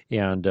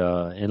 and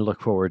look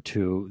forward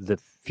to the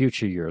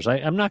future years.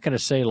 I'm not going to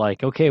say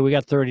like, okay, we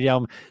got 30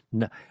 down.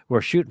 No,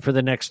 we're shooting for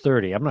the next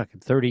 30.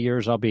 30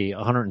 years, I'll be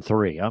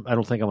 103. I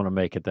don't think I'm going to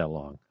make it that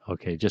long.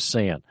 Okay, just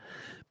saying.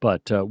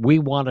 But we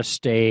want to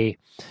stay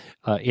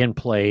in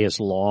play as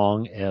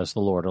long as the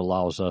Lord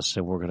allows us,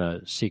 and we're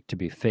going to seek to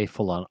be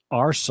faithful on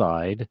our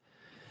side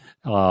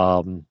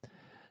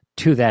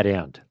to that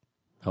end.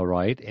 All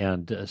right.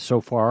 And so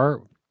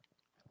far,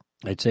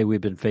 I'd say we've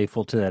been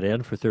faithful to that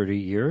end for 30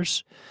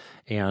 years.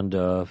 And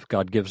if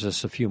God gives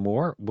us a few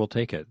more, we'll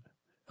take it.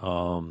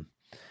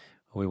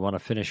 We want to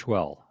finish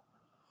well.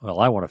 Well,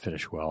 I want to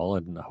finish well.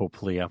 And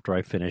hopefully after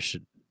I finish,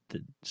 the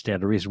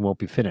Stand to Reason won't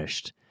be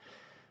finished.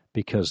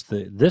 Because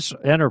this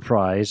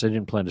enterprise, I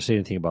didn't plan to say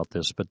anything about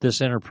this, but this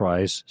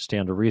enterprise,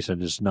 Stand to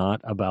Reason, is not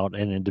about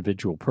an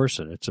individual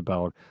person. It's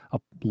about a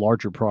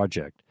larger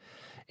project.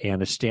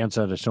 And it stands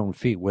on its own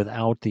feet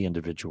without the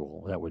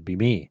individual. That would be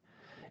me.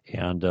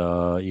 And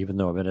even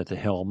though I've been at the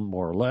helm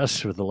more or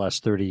less for the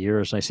last 30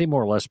 years, and I say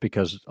more or less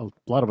because a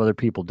lot of other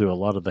people do a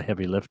lot of the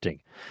heavy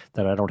lifting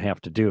that I don't have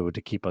to do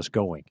to keep us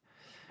going.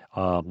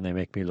 They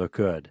make me look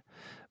good.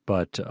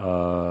 But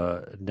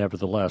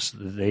nevertheless,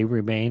 they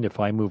remain. If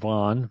I move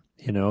on,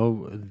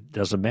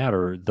 doesn't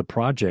matter. The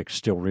project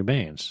still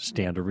remains.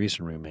 Stand to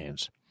Reason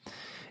remains.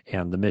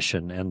 And the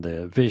mission and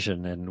the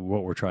vision and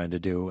what we're trying to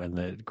do and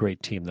the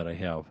great team that I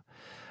have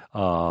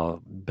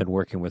been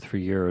working with for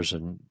years,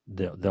 and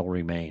they'll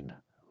remain.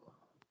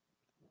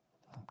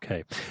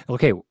 Okay.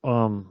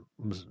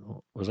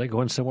 Was I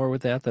going somewhere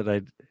with that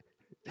I...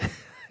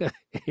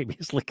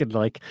 Amy's looking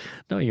like,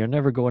 no, you're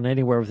never going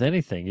anywhere with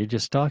anything. You're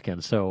just talking.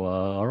 So,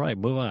 all right,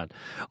 move on.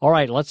 All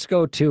right, let's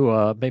go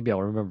to, maybe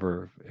I'll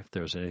remember if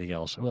there's anything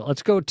else. Well,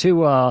 let's go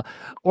to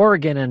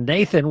Oregon. And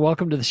Nathan,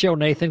 welcome to the show,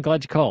 Nathan.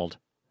 Glad you called.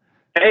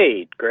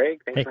 Hey,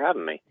 Greg. Thanks for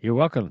having me. You're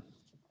welcome.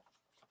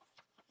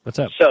 What's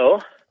up?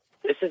 So,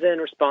 this is in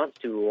response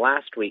to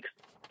last week's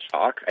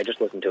talk. I just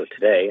listened to it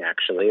today,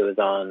 actually. It was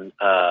on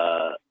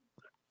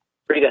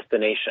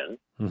predestination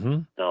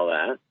and all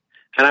that.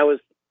 And I was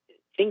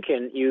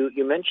thinking, you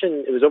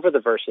mentioned, it was over the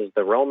verses,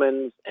 the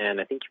Romans, and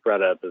I think you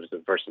brought up, it was a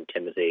verse in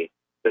Timothy.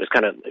 It was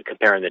kind of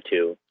comparing the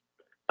two.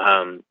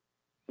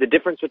 The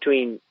difference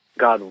between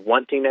God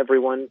wanting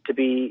everyone to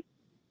be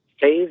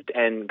saved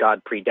and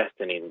God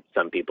predestining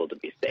some people to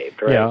be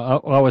saved, right?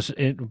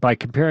 Yeah, by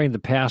comparing the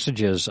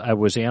passages, I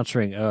was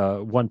answering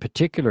one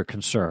particular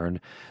concern,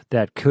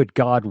 that could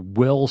God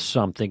will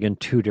something in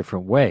two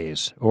different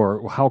ways?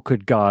 Or how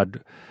could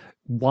God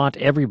want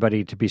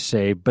everybody to be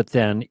saved, but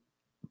then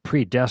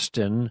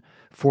predestine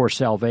for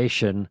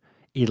salvation,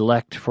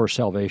 elect for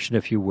salvation,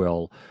 if you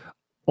will,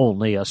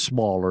 only a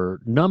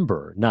smaller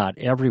number, not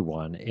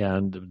everyone.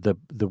 And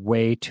the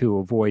way to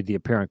avoid the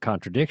apparent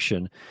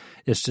contradiction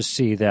is to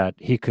see that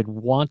he could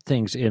want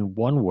things in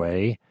one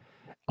way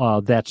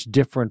that's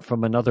different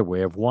from another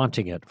way of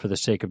wanting it. For the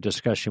sake of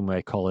discussion, we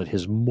might call it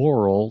his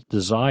moral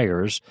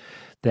desires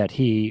that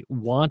he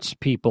wants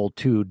people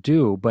to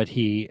do, but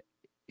it's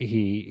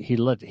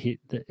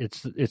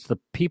the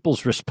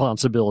people's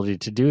responsibility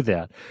to do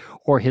that,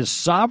 or his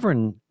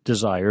sovereign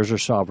desires or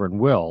sovereign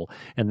will,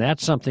 and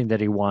that's something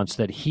that he wants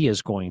that he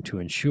is going to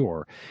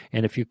ensure.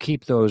 And if you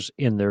keep those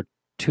in their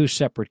two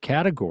separate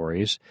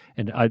categories,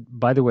 and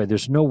by the way,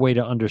 there's no way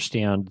to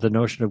understand the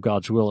notion of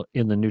God's will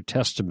in the New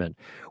Testament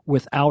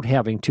without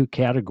having two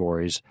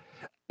categories,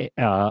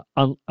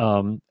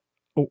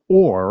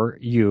 or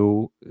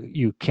you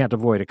can't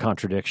avoid a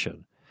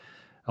contradiction.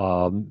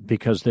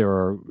 Because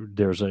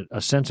there's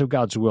a sense of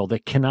God's will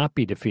that cannot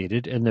be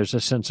defeated, and there's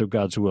a sense of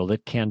God's will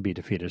that can be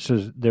defeated.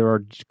 So there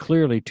are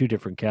clearly two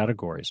different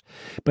categories.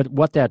 But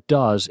what that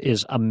does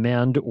is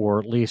amend, or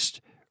at least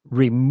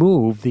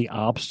remove, the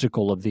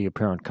obstacle of the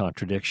apparent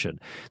contradiction.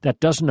 That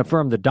doesn't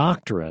affirm the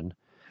doctrine.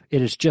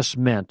 It is just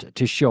meant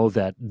to show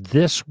that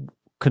this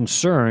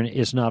concern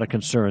is not a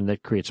concern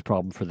that creates a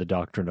problem for the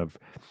doctrine of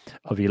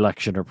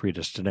election or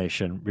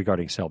predestination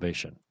regarding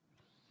salvation.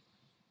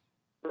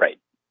 Right.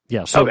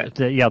 Yeah, so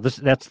okay.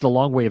 That's the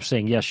long way of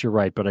saying, yes, you're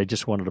right, but I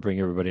just wanted to bring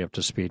everybody up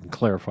to speed and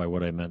clarify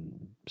what I meant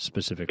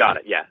specifically. Got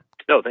it, yeah.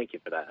 No, thank you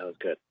for that. That was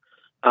good.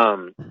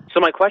 So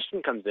my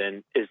question comes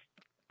in is,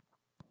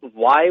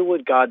 why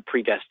would God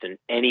predestine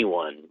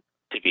anyone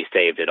to be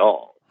saved at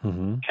all?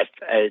 Mm-hmm.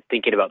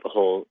 Thinking about the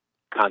whole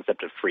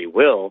concept of free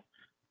will,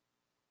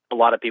 a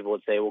lot of people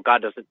would say, well,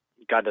 God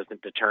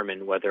doesn't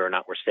determine whether or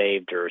not we're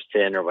saved or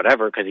sin or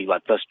whatever, because he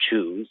lets us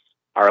choose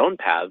our own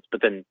paths.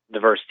 But then the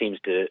verse seems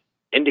to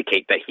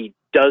indicate that he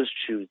does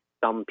choose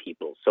some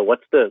people. So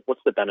what's the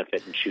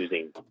benefit in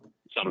choosing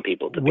some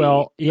people to be?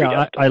 Well,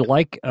 yeah, I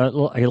like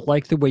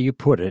the way you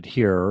put it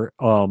here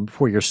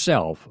for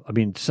yourself. I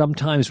mean,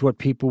 sometimes what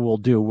people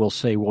will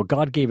say, well,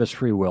 God gave us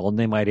free will, and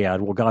they might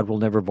add, well, God will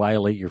never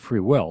violate your free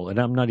will. And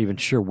I'm not even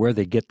sure where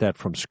they get that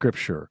from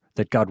Scripture,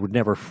 that God would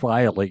never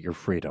violate your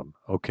freedom,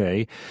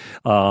 okay?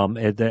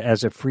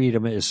 As if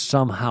freedom is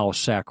somehow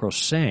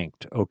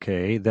sacrosanct,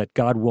 okay? That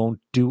God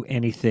won't do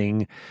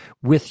anything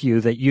with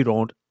you that you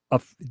don't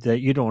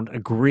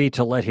agree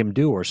to let him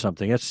do or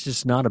something. It's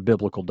just not a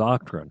biblical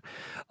doctrine.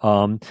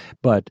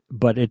 But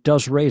it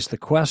does raise the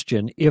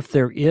question, if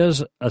there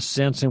is a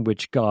sense in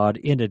which God,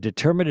 in a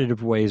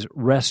determinative ways,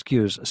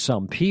 rescues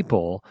some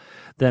people,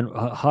 then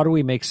how do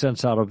we make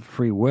sense out of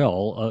free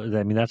will?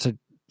 I mean,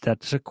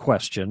 that's a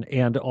question.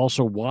 And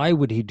also, why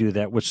would he do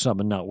that with some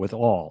and not with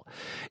all?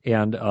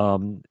 And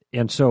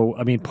so,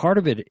 I mean, part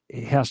of it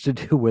has to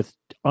do with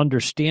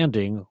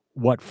understanding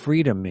what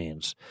freedom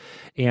means.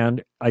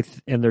 And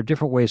there are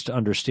different ways to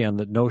understand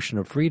the notion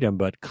of freedom,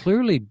 but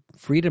clearly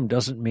freedom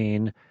doesn't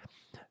mean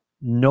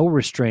no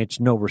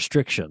restraints, no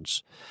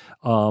restrictions.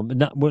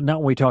 Not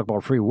when we talk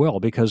about free will,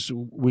 because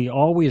we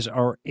always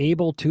are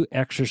able to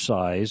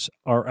exercise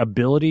our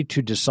ability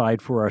to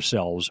decide for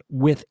ourselves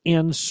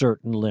within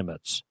certain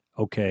limits.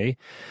 Okay,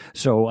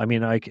 so I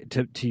mean,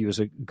 to use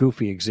a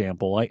goofy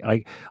example,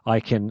 I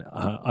can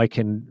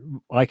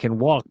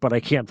walk, but I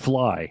can't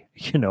fly,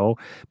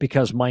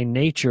 because my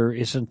nature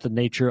isn't the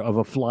nature of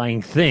a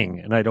flying thing,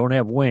 and I don't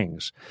have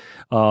wings.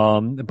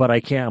 But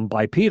I'm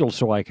bipedal,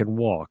 so I can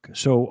walk.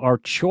 So our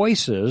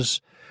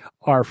choices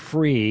are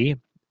free.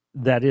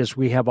 That is,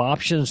 we have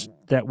options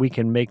that we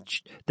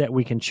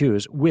can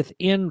choose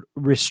within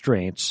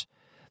restraints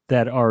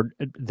that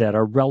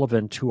are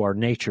relevant to our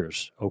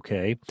natures.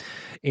 Okay,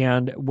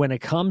 and when it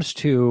comes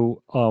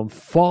to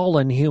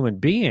fallen human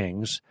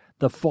beings,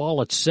 the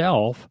fall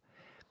itself,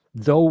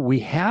 though we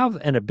have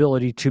an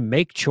ability to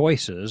make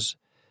choices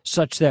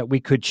such that we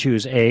could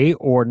choose A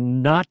or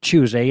not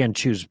choose A and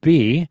choose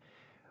B,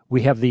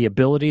 we have the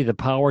ability, the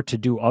power to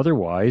do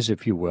otherwise,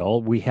 if you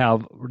will. We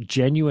have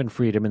genuine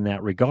freedom in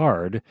that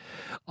regard.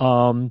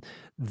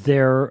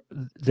 There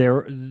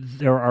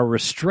are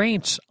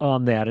restraints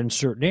on that in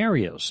certain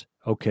areas,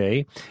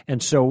 okay?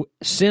 And so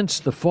since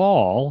the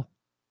fall,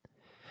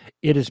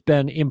 it has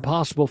been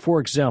impossible, for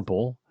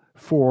example,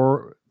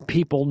 for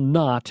people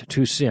not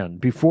to sin.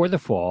 Before the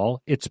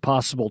fall, it's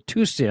possible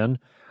to sin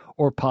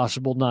or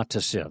possible not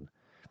to sin.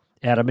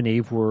 Adam and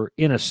Eve were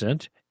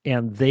innocent,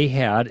 and they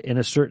had, in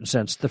a certain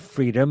sense, the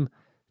freedom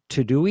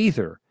to do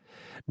either.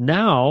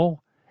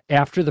 Now,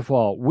 after the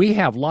fall, we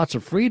have lots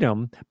of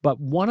freedom, but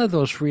one of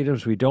those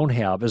freedoms we don't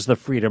have is the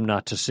freedom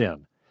not to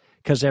sin,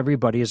 because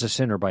everybody is a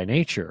sinner by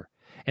nature.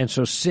 And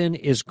so sin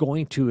is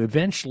going to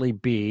eventually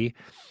be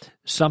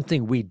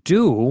something we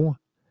do,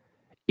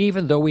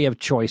 even though we have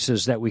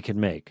choices that we can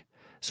make.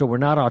 So we're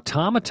not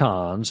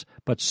automatons,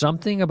 but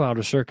something about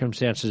our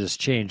circumstances has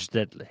changed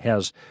that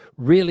has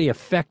really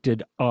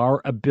affected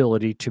our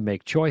ability to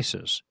make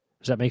choices.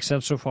 Does that make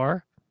sense so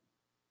far?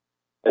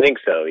 I think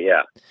so,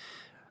 yeah.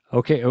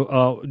 Okay,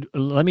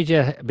 let me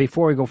just,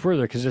 before we go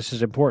further, because this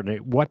is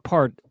important, what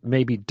part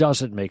maybe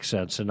doesn't make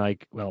sense? And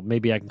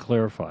maybe I can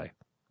clarify.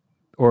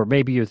 Or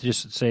maybe you're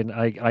just saying,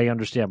 I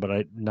understand, but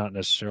I not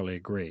necessarily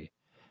agree.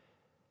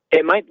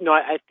 It might, no,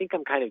 I think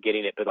I'm kind of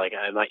getting it, but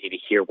I might need to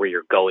hear where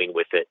you're going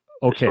with it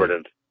to sort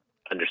of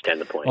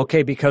understand the point.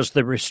 Okay, because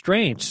the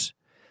restraints,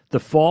 the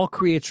fall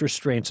creates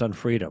restraints on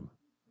freedom,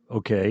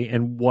 okay?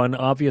 And one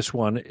obvious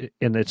one,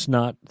 and it's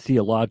not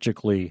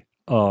theologically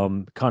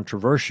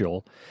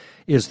controversial,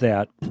 is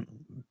that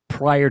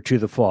prior to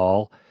the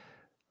fall,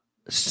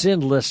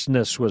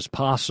 sinlessness was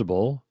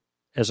possible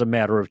as a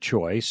matter of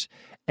choice.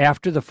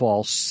 After the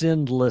fall,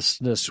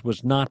 sinlessness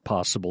was not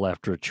possible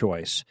after a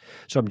choice.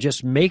 So I'm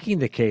just making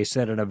the case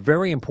that in a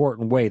very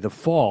important way, the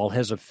fall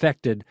has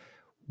affected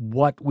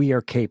what we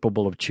are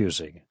capable of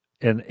choosing.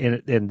 And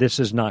this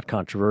is not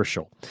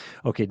controversial.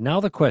 Okay,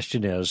 now the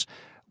question is,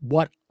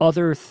 what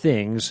other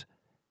things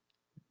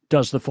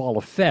does the fall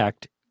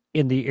affect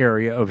in the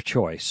area of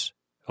choice?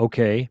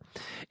 Okay,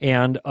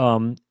 and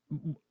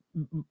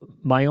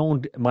my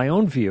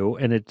own view,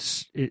 and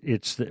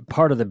it's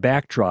part of the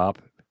backdrop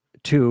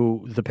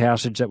to the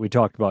passage that we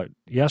talked about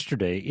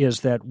yesterday,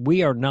 is that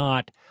we are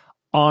not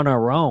on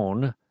our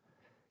own,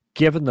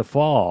 given the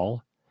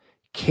fall,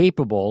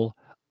 capable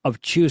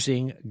of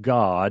choosing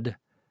God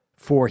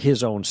for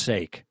his own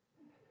sake,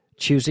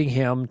 choosing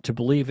him, to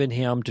believe in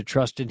him, to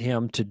trust in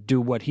him, to do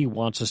what he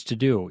wants us to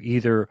do,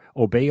 either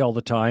obey all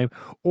the time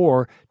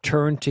or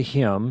turn to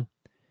him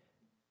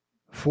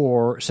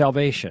for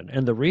salvation.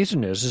 And the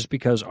reason is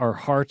because our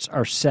hearts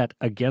are set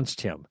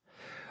against him.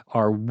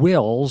 Our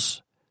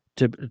wills,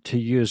 to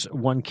use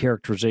one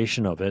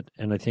characterization of it,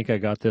 and I think I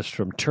got this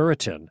from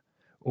Turretin,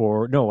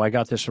 I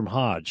got this from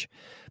Hodge,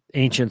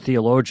 ancient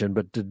theologian,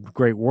 but did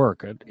great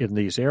work in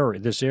this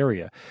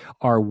area.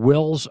 Our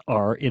wills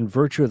are, in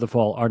virtue of the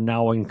fall, are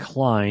now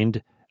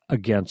inclined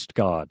against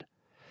God.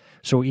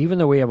 So even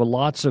though we have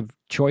lots of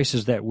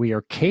choices that we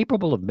are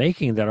capable of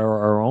making that are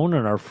our own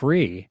and are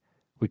free,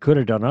 we could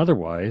have done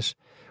otherwise,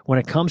 when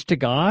it comes to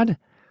God,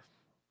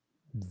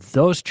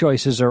 those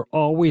choices are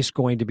always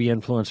going to be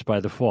influenced by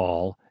the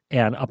fall.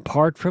 And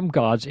apart from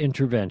God's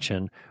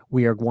intervention,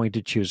 we are going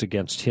to choose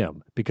against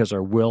him because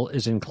our will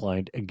is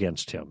inclined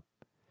against him.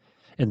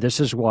 And this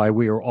is why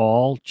we are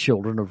all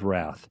children of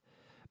wrath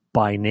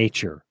by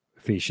nature,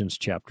 Ephesians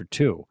chapter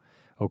 2.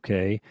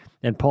 Okay?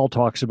 And Paul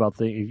talks about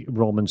the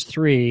Romans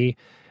 3,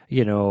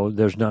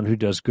 there's none who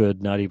does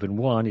good, not even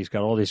one. He's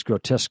got all these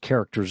grotesque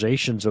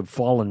characterizations of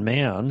fallen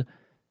man,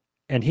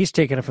 and he's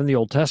taken it from the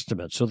Old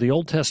Testament. So the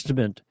Old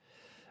Testament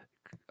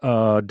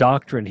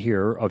doctrine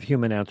here of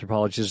human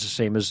anthropology is the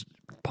same as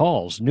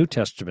Paul's New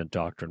Testament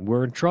doctrine.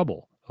 We're in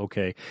trouble.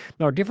 Okay.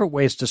 Now, different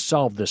ways to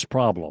solve this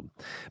problem,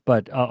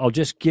 but I'll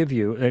just give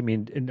you,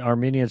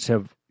 Arminians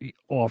have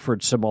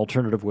offered some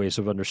alternative ways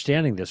of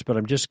understanding this, but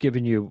I'm just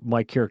giving you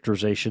my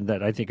characterization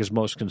that I think is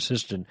most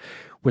consistent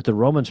with the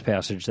Romans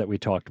passage that we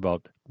talked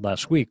about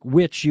last week,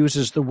 which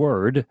uses the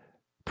word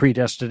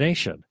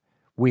predestination.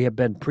 We have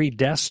been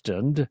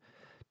predestined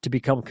to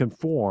become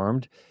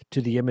conformed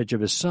to the image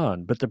of his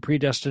Son. But the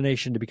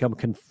predestination to become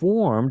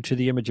conformed to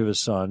the image of his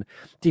Son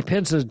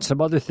depends on some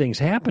other things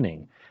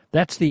happening.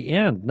 That's the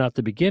end, not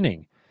the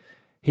beginning.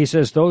 He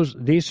says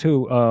these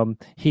who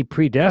he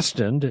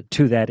predestined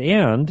to that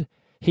end,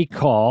 he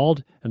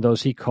called, and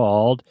those he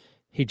called,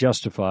 he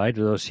justified.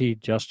 Those he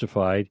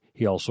justified,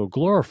 he also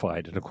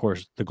glorified. And, of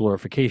course, the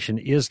glorification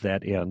is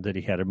that end that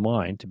he had in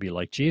mind, to be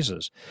like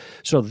Jesus.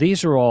 So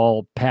these are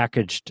all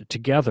packaged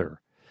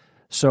together.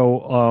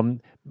 So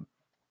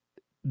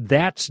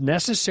that's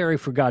necessary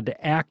for God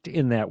to act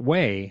in that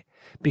way,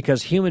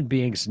 because human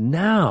beings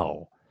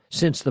now,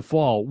 since the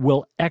fall,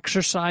 will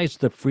exercise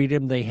the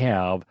freedom they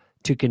have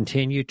to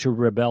continue to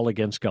rebel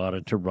against God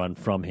and to run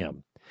from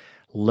him.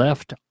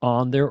 Left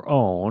on their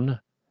own,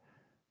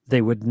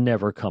 they would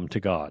never come to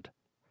God.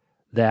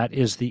 That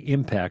is the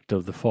impact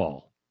of the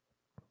fall.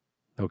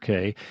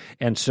 Okay?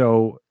 And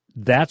so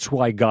that's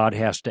why God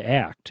has to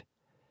act.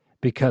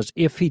 Because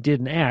if he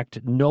didn't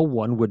act, no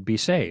one would be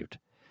saved.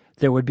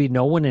 There would be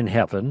no one in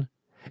heaven,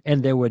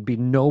 and there would be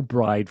no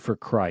bride for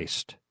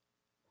Christ.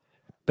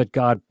 But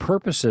God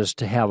purposes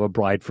to have a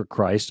bride for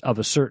Christ of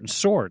a certain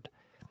sort,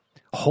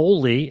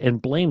 holy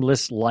and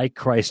blameless like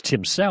Christ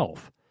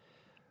himself,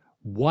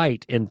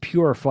 white and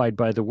purified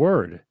by the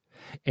word.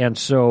 And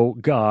so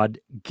God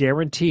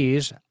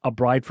guarantees a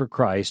bride for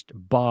Christ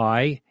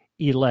by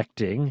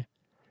electing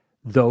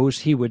those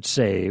he would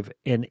save.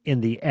 And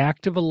in the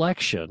act of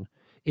election,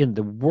 in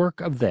the work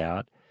of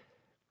that,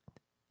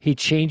 he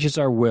changes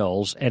our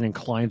wills and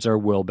inclines our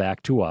will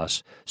back to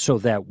us so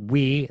that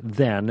we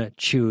then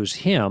choose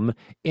him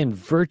in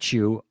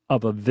virtue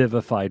of a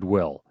vivified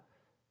will.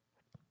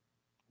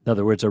 In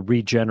other words, a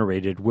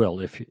regenerated will,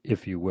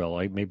 if you will.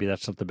 Maybe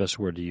that's not the best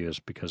word to use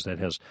because that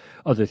has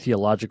other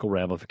theological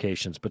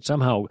ramifications. But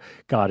somehow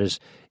God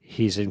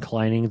he's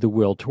inclining the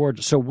will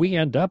towards. So we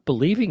end up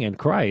believing in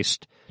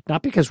Christ,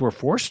 not because we're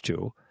forced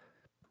to.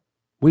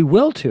 We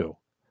will to.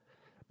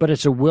 But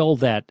it's a will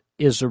that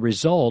is a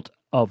result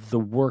of the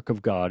work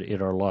of God in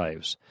our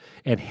lives.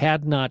 And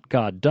had not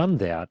God done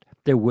that,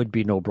 there would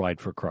be no bride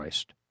for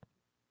Christ.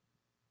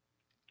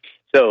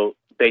 So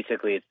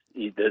basically,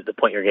 the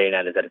point you're getting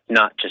at is that it's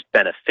not just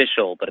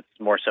beneficial, but it's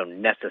more so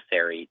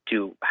necessary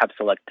to have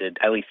selected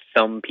at least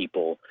some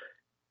people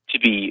to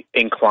be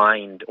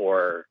inclined,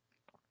 or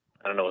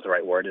I don't know what the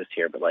right word is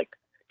here, but like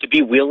to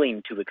be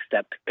willing to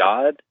accept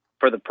God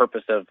for the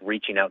purpose of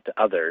reaching out to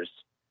others.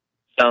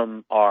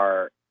 Some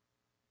are,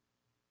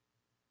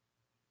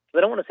 I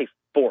don't want to say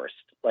forced,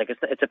 like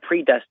it's a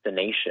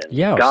predestination.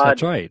 Yes, God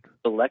that's right.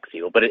 selects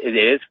you, but it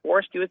is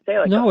forced, you would say?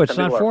 Like no, it's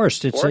not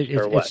forced.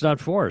 It's not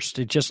forced.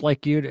 It's just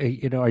like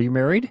are you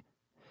married?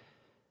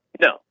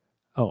 No.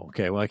 Oh,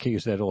 okay. Well, I can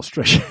use that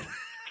illustration.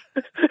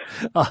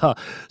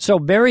 So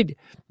married,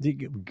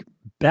 the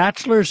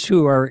bachelors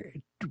who are,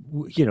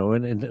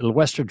 in the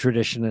Western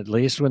tradition at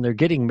least, when they're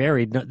getting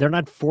married, they're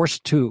not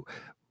forced to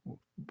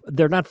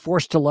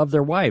love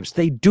their wives.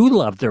 They do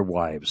love their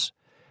wives,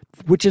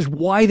 which is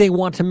why they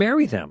want to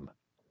marry them.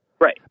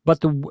 Right.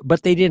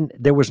 But they didn't.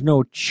 There was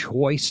no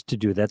choice to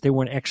do that. They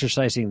weren't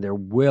exercising their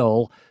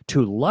will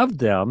to love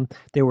them.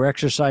 They were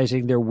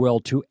exercising their will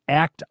to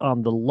act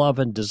on the love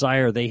and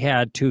desire they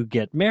had to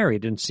get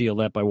married, and seal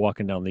that by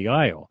walking down the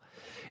aisle.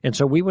 And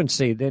so we wouldn't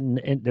say then.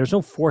 And there's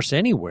no force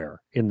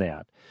anywhere in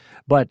that.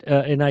 But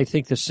and I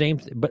think the same.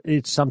 But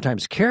it's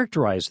sometimes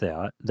characterized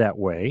that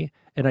way,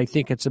 and I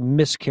think it's a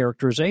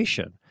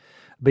mischaracterization.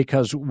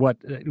 Because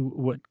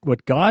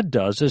what God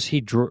does is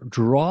he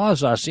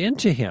draws us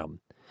into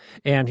him.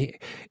 And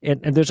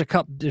there's a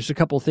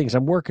couple of things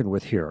I'm working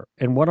with here,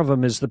 and one of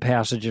them is the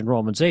passage in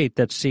Romans 8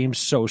 that seems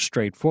so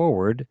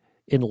straightforward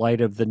in light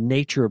of the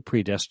nature of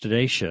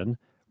predestination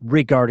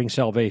regarding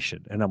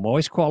salvation. And I'm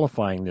always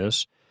qualifying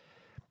this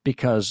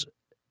because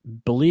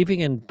believing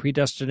in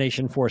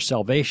predestination for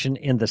salvation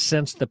in the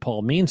sense that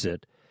Paul means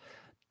it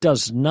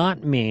does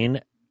not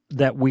mean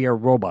that we are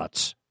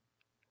robots,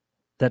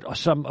 that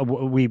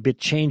we be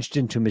changed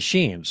into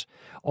machines.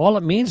 All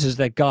it means is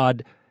that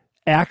God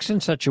acts in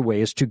such a way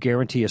as to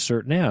guarantee a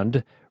certain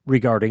end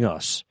regarding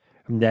us.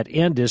 And that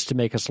end is to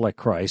make us like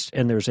Christ,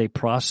 and there's a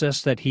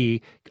process that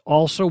he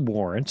also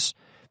warrants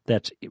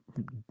that's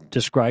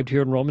described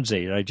here in Romans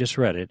 8, I just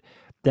read it,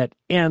 that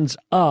ends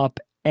up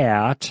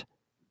at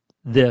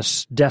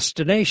this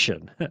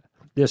destination,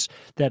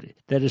 that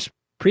is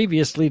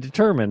previously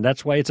determined.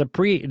 That's why it's a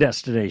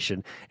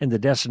predestination, and the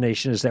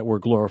destination is that we're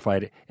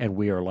glorified and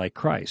we are like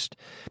Christ.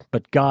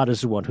 But God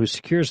is the one who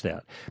secures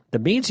that. The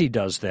means he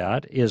does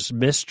that is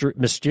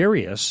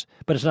mysterious,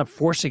 but it's not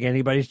forcing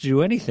anybody to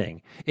do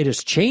anything. It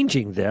is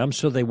changing them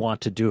so they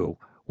want to do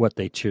what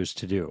they choose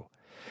to do.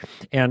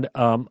 And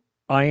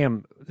I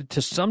am,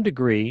 to some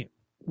degree,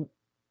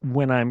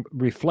 when I'm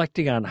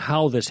reflecting on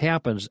how this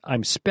happens,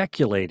 I'm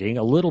speculating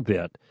a little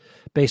bit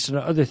based on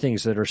other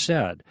things that are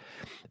said.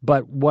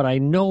 But what I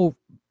know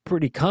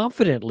pretty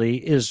confidently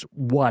is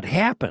what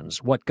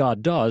happens, what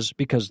God does,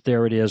 because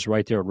there it is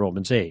right there in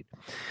Romans 8.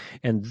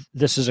 And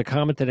this is a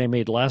comment that I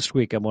made last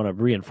week. I want to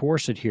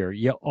reinforce it here.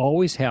 You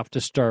always have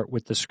to start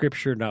with the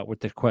Scripture, not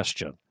with the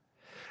question.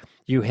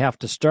 You have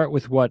to start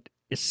with what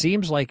it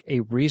seems like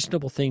a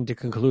reasonable thing to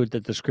conclude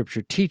that the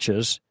Scripture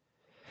teaches,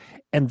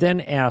 and then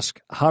ask,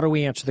 how do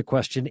we answer the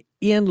question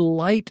in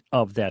light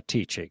of that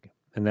teaching?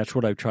 And that's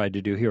what I've tried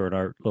to do here in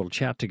our little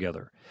chat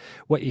together.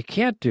 What you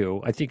can't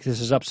do, I think this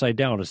is upside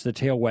down, it's the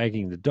tail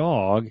wagging the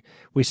dog.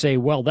 We say,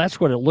 well, that's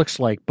what it looks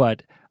like,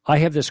 but I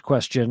have this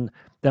question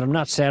that I'm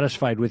not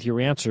satisfied with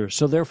your answer,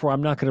 so therefore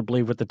I'm not going to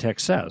believe what the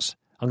text says.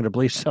 I'm going to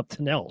believe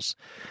something else.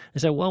 I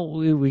say, well,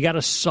 we got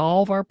to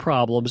solve our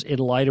problems in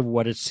light of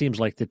what it seems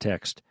like the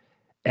text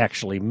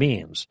actually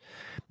means.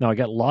 Now, I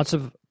got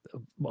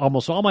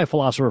almost all my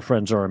philosopher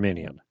friends are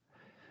Arminian.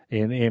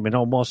 And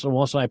almost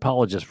my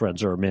apologist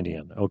friends are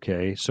Arminian.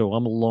 Okay, so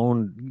I'm a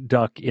lone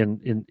duck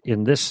in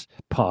this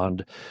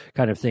pond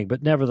kind of thing.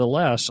 But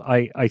nevertheless,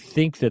 I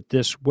think that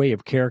this way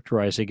of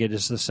characterizing it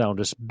is the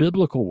soundest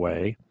biblical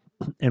way.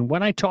 And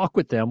when I talk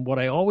with them, what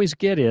I always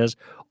get is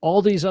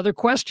all these other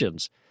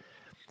questions.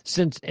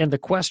 And the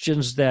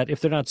questions that, if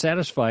they're not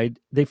satisfied,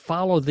 they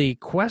follow the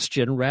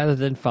question rather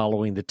than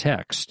following the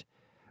text.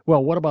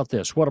 Well, what about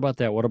this? What about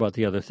that? What about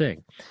the other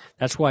thing?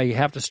 That's why you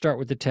have to start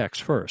with the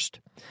text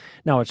first.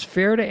 Now, it's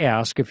fair to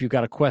ask if you've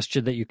got a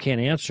question that you can't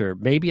answer.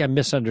 Maybe I'm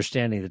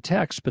misunderstanding the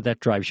text, but that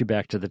drives you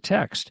back to the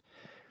text.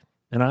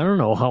 And I don't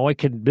know how I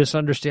can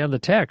misunderstand the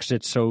text.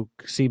 It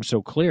seems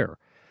so clear.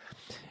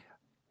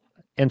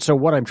 And so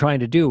what I'm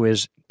trying to do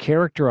is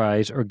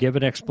characterize or give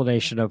an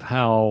explanation of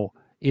how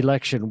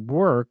election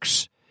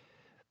works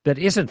that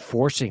isn't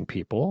forcing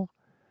people,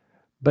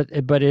 but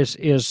is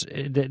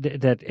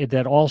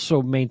that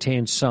also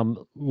maintains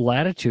some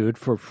latitude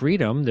for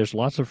freedom. There's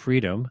lots of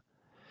freedom,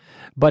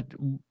 but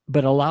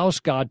allows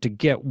God to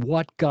get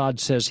what God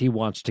says he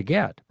wants to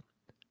get,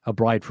 a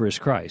bride for his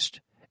Christ,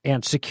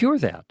 and secure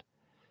that,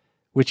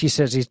 which he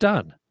says he's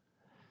done.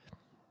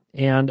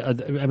 And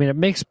I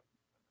mean,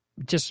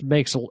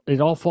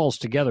 it all falls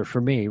together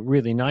for me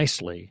really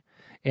nicely.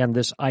 And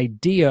this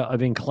idea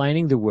of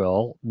inclining the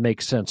will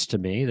makes sense to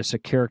me. That's a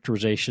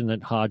characterization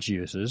that Hodge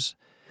uses.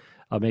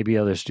 Maybe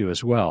others do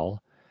as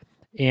well.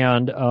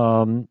 And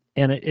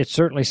it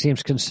certainly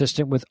seems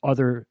consistent with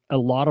a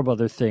lot of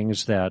other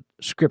things that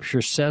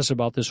Scripture says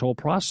about this whole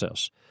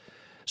process.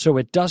 So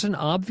it doesn't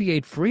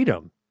obviate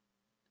freedom.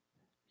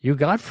 You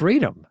got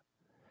freedom,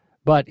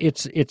 but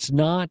it's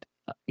not.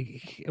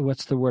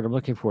 What's the word I'm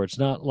looking for? It's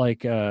not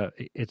like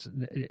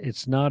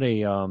it's not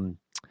a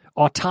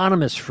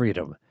autonomous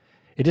freedom.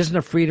 It isn't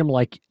a freedom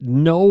like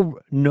no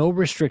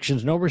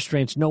restrictions, no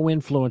restraints, no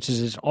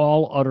influences. It's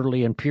all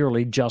utterly and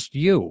purely just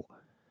you.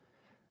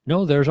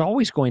 No, there's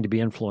always going to be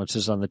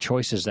influences on the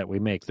choices that we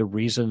make, the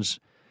reasons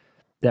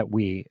the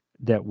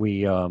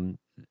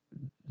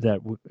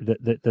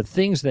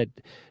things that,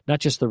 not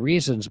just the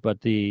reasons,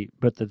 but the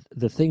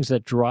things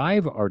that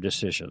drive our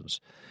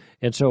decisions.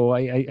 And so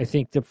I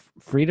think the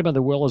freedom of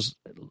the will is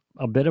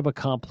a bit of a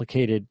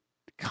complicated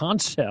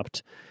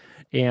concept,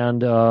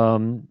 and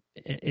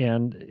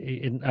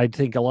I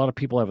think a lot of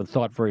people haven't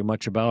thought very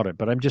much about it.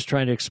 But I'm just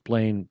trying to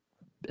explain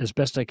as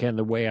best I can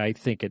the way I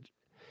think it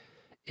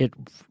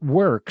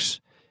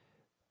works,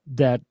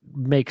 that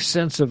makes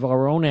sense of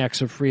our own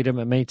acts of freedom.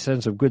 It makes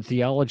sense of good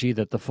theology,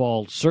 that the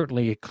fall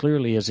certainly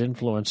clearly has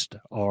influenced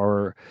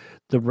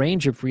the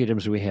range of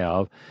freedoms we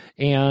have,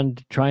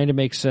 and trying to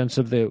make sense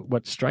of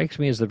what strikes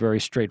me as the very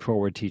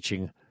straightforward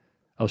teaching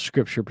of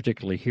Scripture,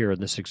 particularly here in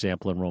this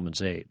example in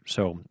Romans 8.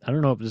 So I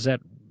don't know, does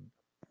that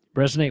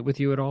resonate with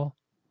you at all?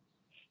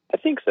 I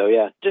think so,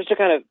 yeah. Just to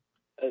kind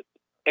of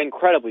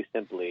incredibly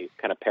simply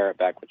kind of parrot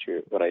back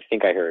what I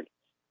think I heard,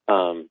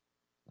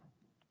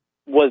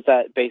 was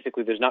that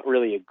basically there's not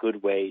really a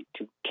good way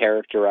to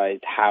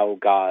characterize how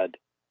God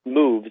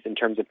moves in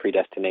terms of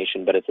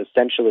predestination, but it's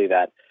essentially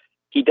that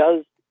he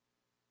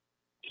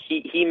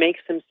makes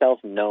himself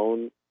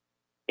known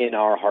in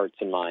our hearts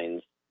and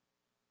minds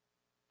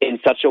in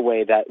such a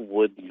way that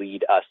would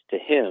lead us to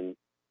him.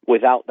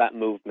 Without that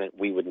movement,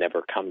 we would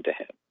never come to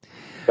him.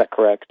 Is that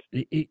correct?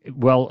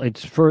 Well,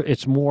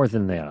 it's more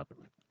than that.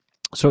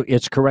 So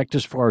it's correct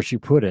as far as you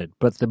put it,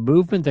 but the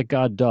movement that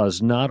God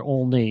does not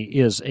only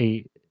is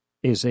a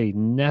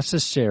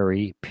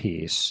necessary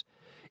piece,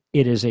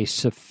 it is a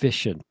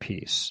sufficient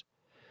piece.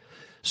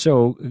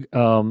 So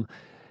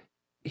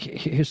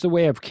here's the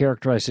way I've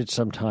characterized it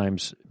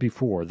sometimes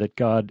before, that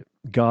God,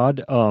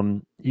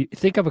 you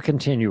think of a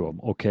continuum,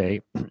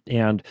 okay,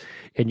 and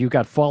you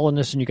got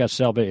fallenness and you got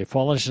salvation,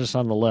 fallenness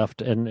on the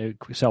left and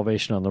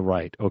salvation on the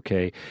right,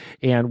 okay,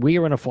 and we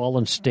are in a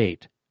fallen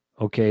state,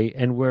 okay,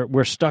 and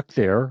we're stuck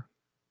there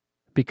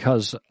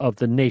because of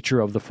the nature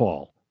of the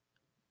fall,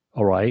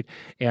 all right,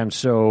 and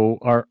so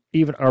our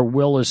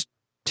will is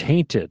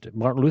tainted.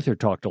 Martin Luther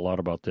talked a lot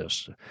about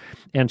this,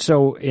 and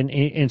so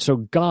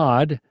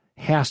God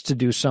has to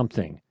do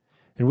something,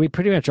 and we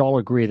pretty much all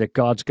agree that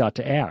God's got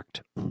to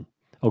act.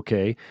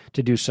 Okay,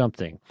 to do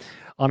something.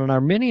 On an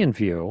Arminian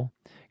view,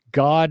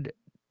 God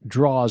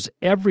draws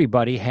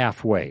everybody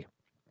halfway.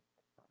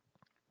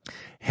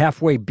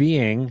 Halfway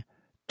being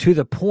to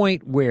the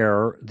point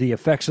where the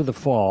effects of the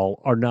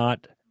fall are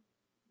not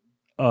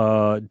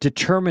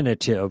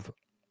determinative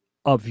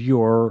of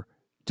your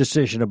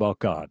decision about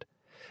God.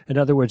 In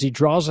other words, he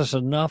draws us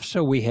enough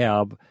so we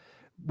have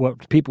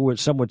what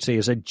some would say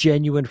is a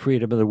genuine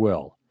freedom of the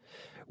will.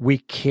 We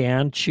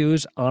can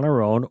choose on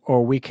our own,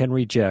 or we can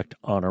reject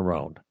on our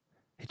own.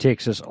 He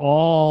takes us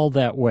all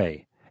that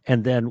way,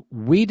 and then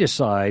we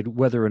decide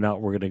whether or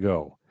not we're going to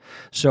go.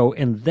 So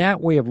in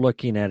that way of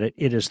looking at it,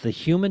 it is the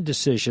human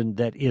decision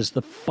that is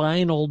the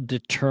final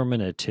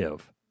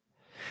determinative.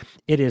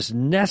 It is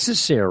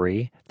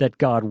necessary that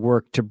God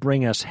work to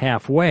bring us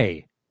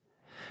halfway,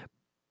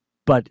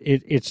 but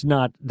it's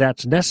not,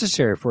 that's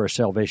necessary for our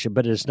salvation,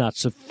 but it's not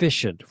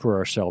sufficient for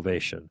our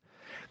salvation.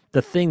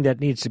 The thing that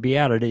needs to be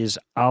added is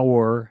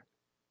our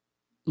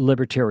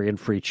libertarian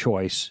free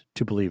choice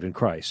to believe in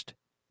Christ.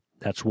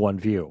 That's one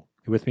view.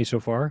 You with me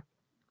so far?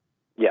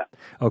 Yeah.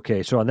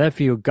 Okay, so on that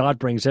view, God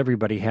brings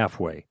everybody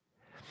halfway.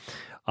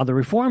 On the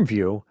Reform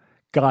view,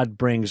 God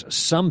brings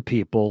some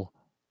people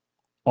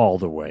all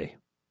the way.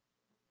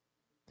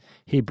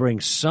 He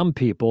brings some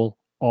people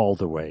all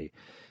the way.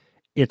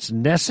 It's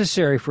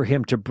necessary for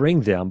him to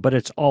bring them, but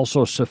it's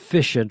also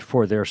sufficient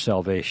for their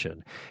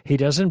salvation. He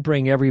doesn't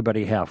bring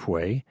everybody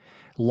halfway.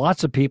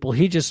 Lots of people,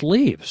 he just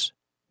leaves.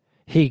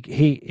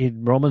 He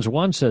Romans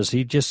 1 says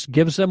he just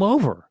gives them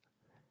over.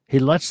 He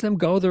lets them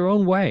go their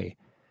own way.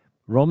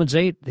 Romans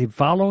 8,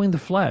 following the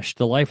flesh,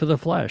 the life of the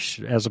flesh,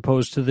 as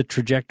opposed to the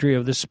trajectory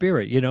of the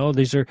Spirit.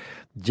 These are,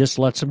 just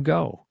lets them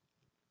go.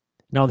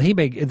 Now,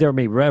 there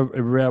may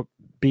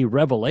be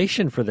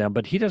revelation for them,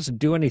 but he doesn't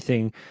do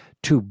anything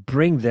to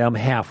bring them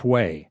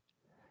halfway.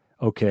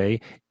 Okay?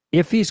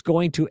 If he's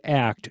going to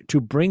act to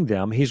bring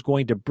them, he's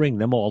going to bring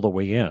them all the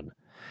way in.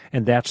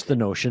 And that's the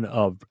notion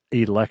of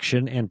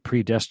election and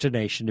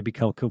predestination to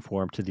become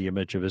conformed to the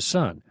image of his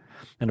Son.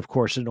 And of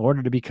course, in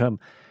order to become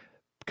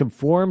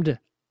conformed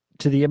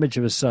to the image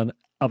of his Son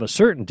of a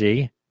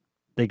certainty,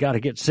 they got to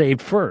get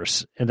saved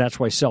first. And that's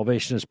why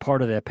salvation is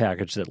part of that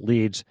package that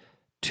leads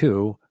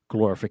to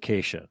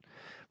glorification,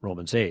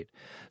 Romans 8.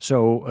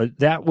 So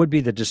that would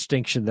be the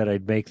distinction that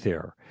I'd make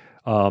there,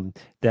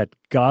 that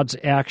God's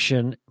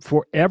action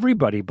for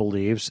everybody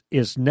believes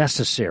is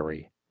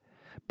necessary.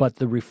 But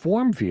the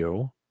Reform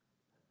view,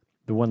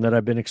 the one that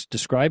I've been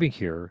describing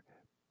here,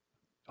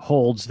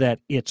 holds that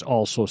it's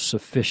also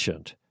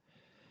sufficient.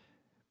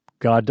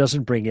 God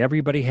doesn't bring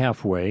everybody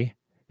halfway.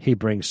 He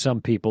brings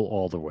some people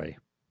all the way.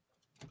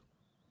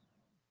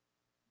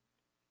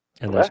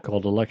 And that's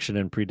called election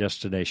and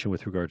predestination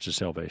with regards to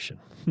salvation.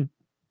 Well,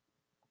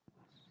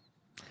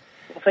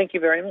 thank you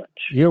very much.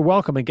 You're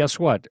welcome. And guess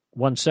what?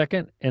 1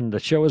 second, and the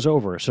show is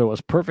over. So it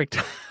was perfect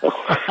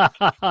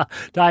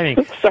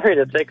timing. Sorry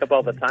to take up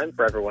all the time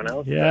for everyone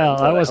else. Yeah,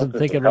 I wasn't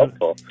thinking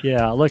helpful.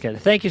 Yeah, look at it.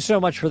 Thank you so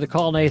much for the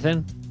call,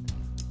 Nathan.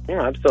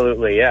 Yeah,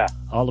 absolutely, yeah.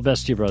 All the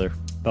best to you, brother.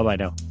 Bye-bye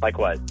now.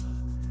 Likewise.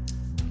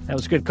 That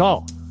was a good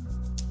call.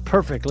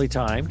 Perfectly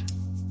timed.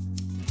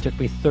 Took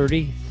me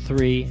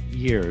 33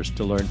 years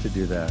to learn to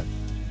do that.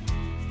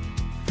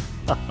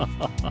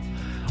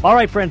 All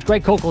right, friends.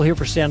 Greg Kokel here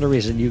for Stand to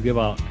Reason. You go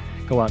out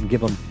and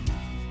give them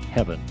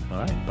heaven. All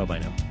right? Bye-bye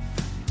now.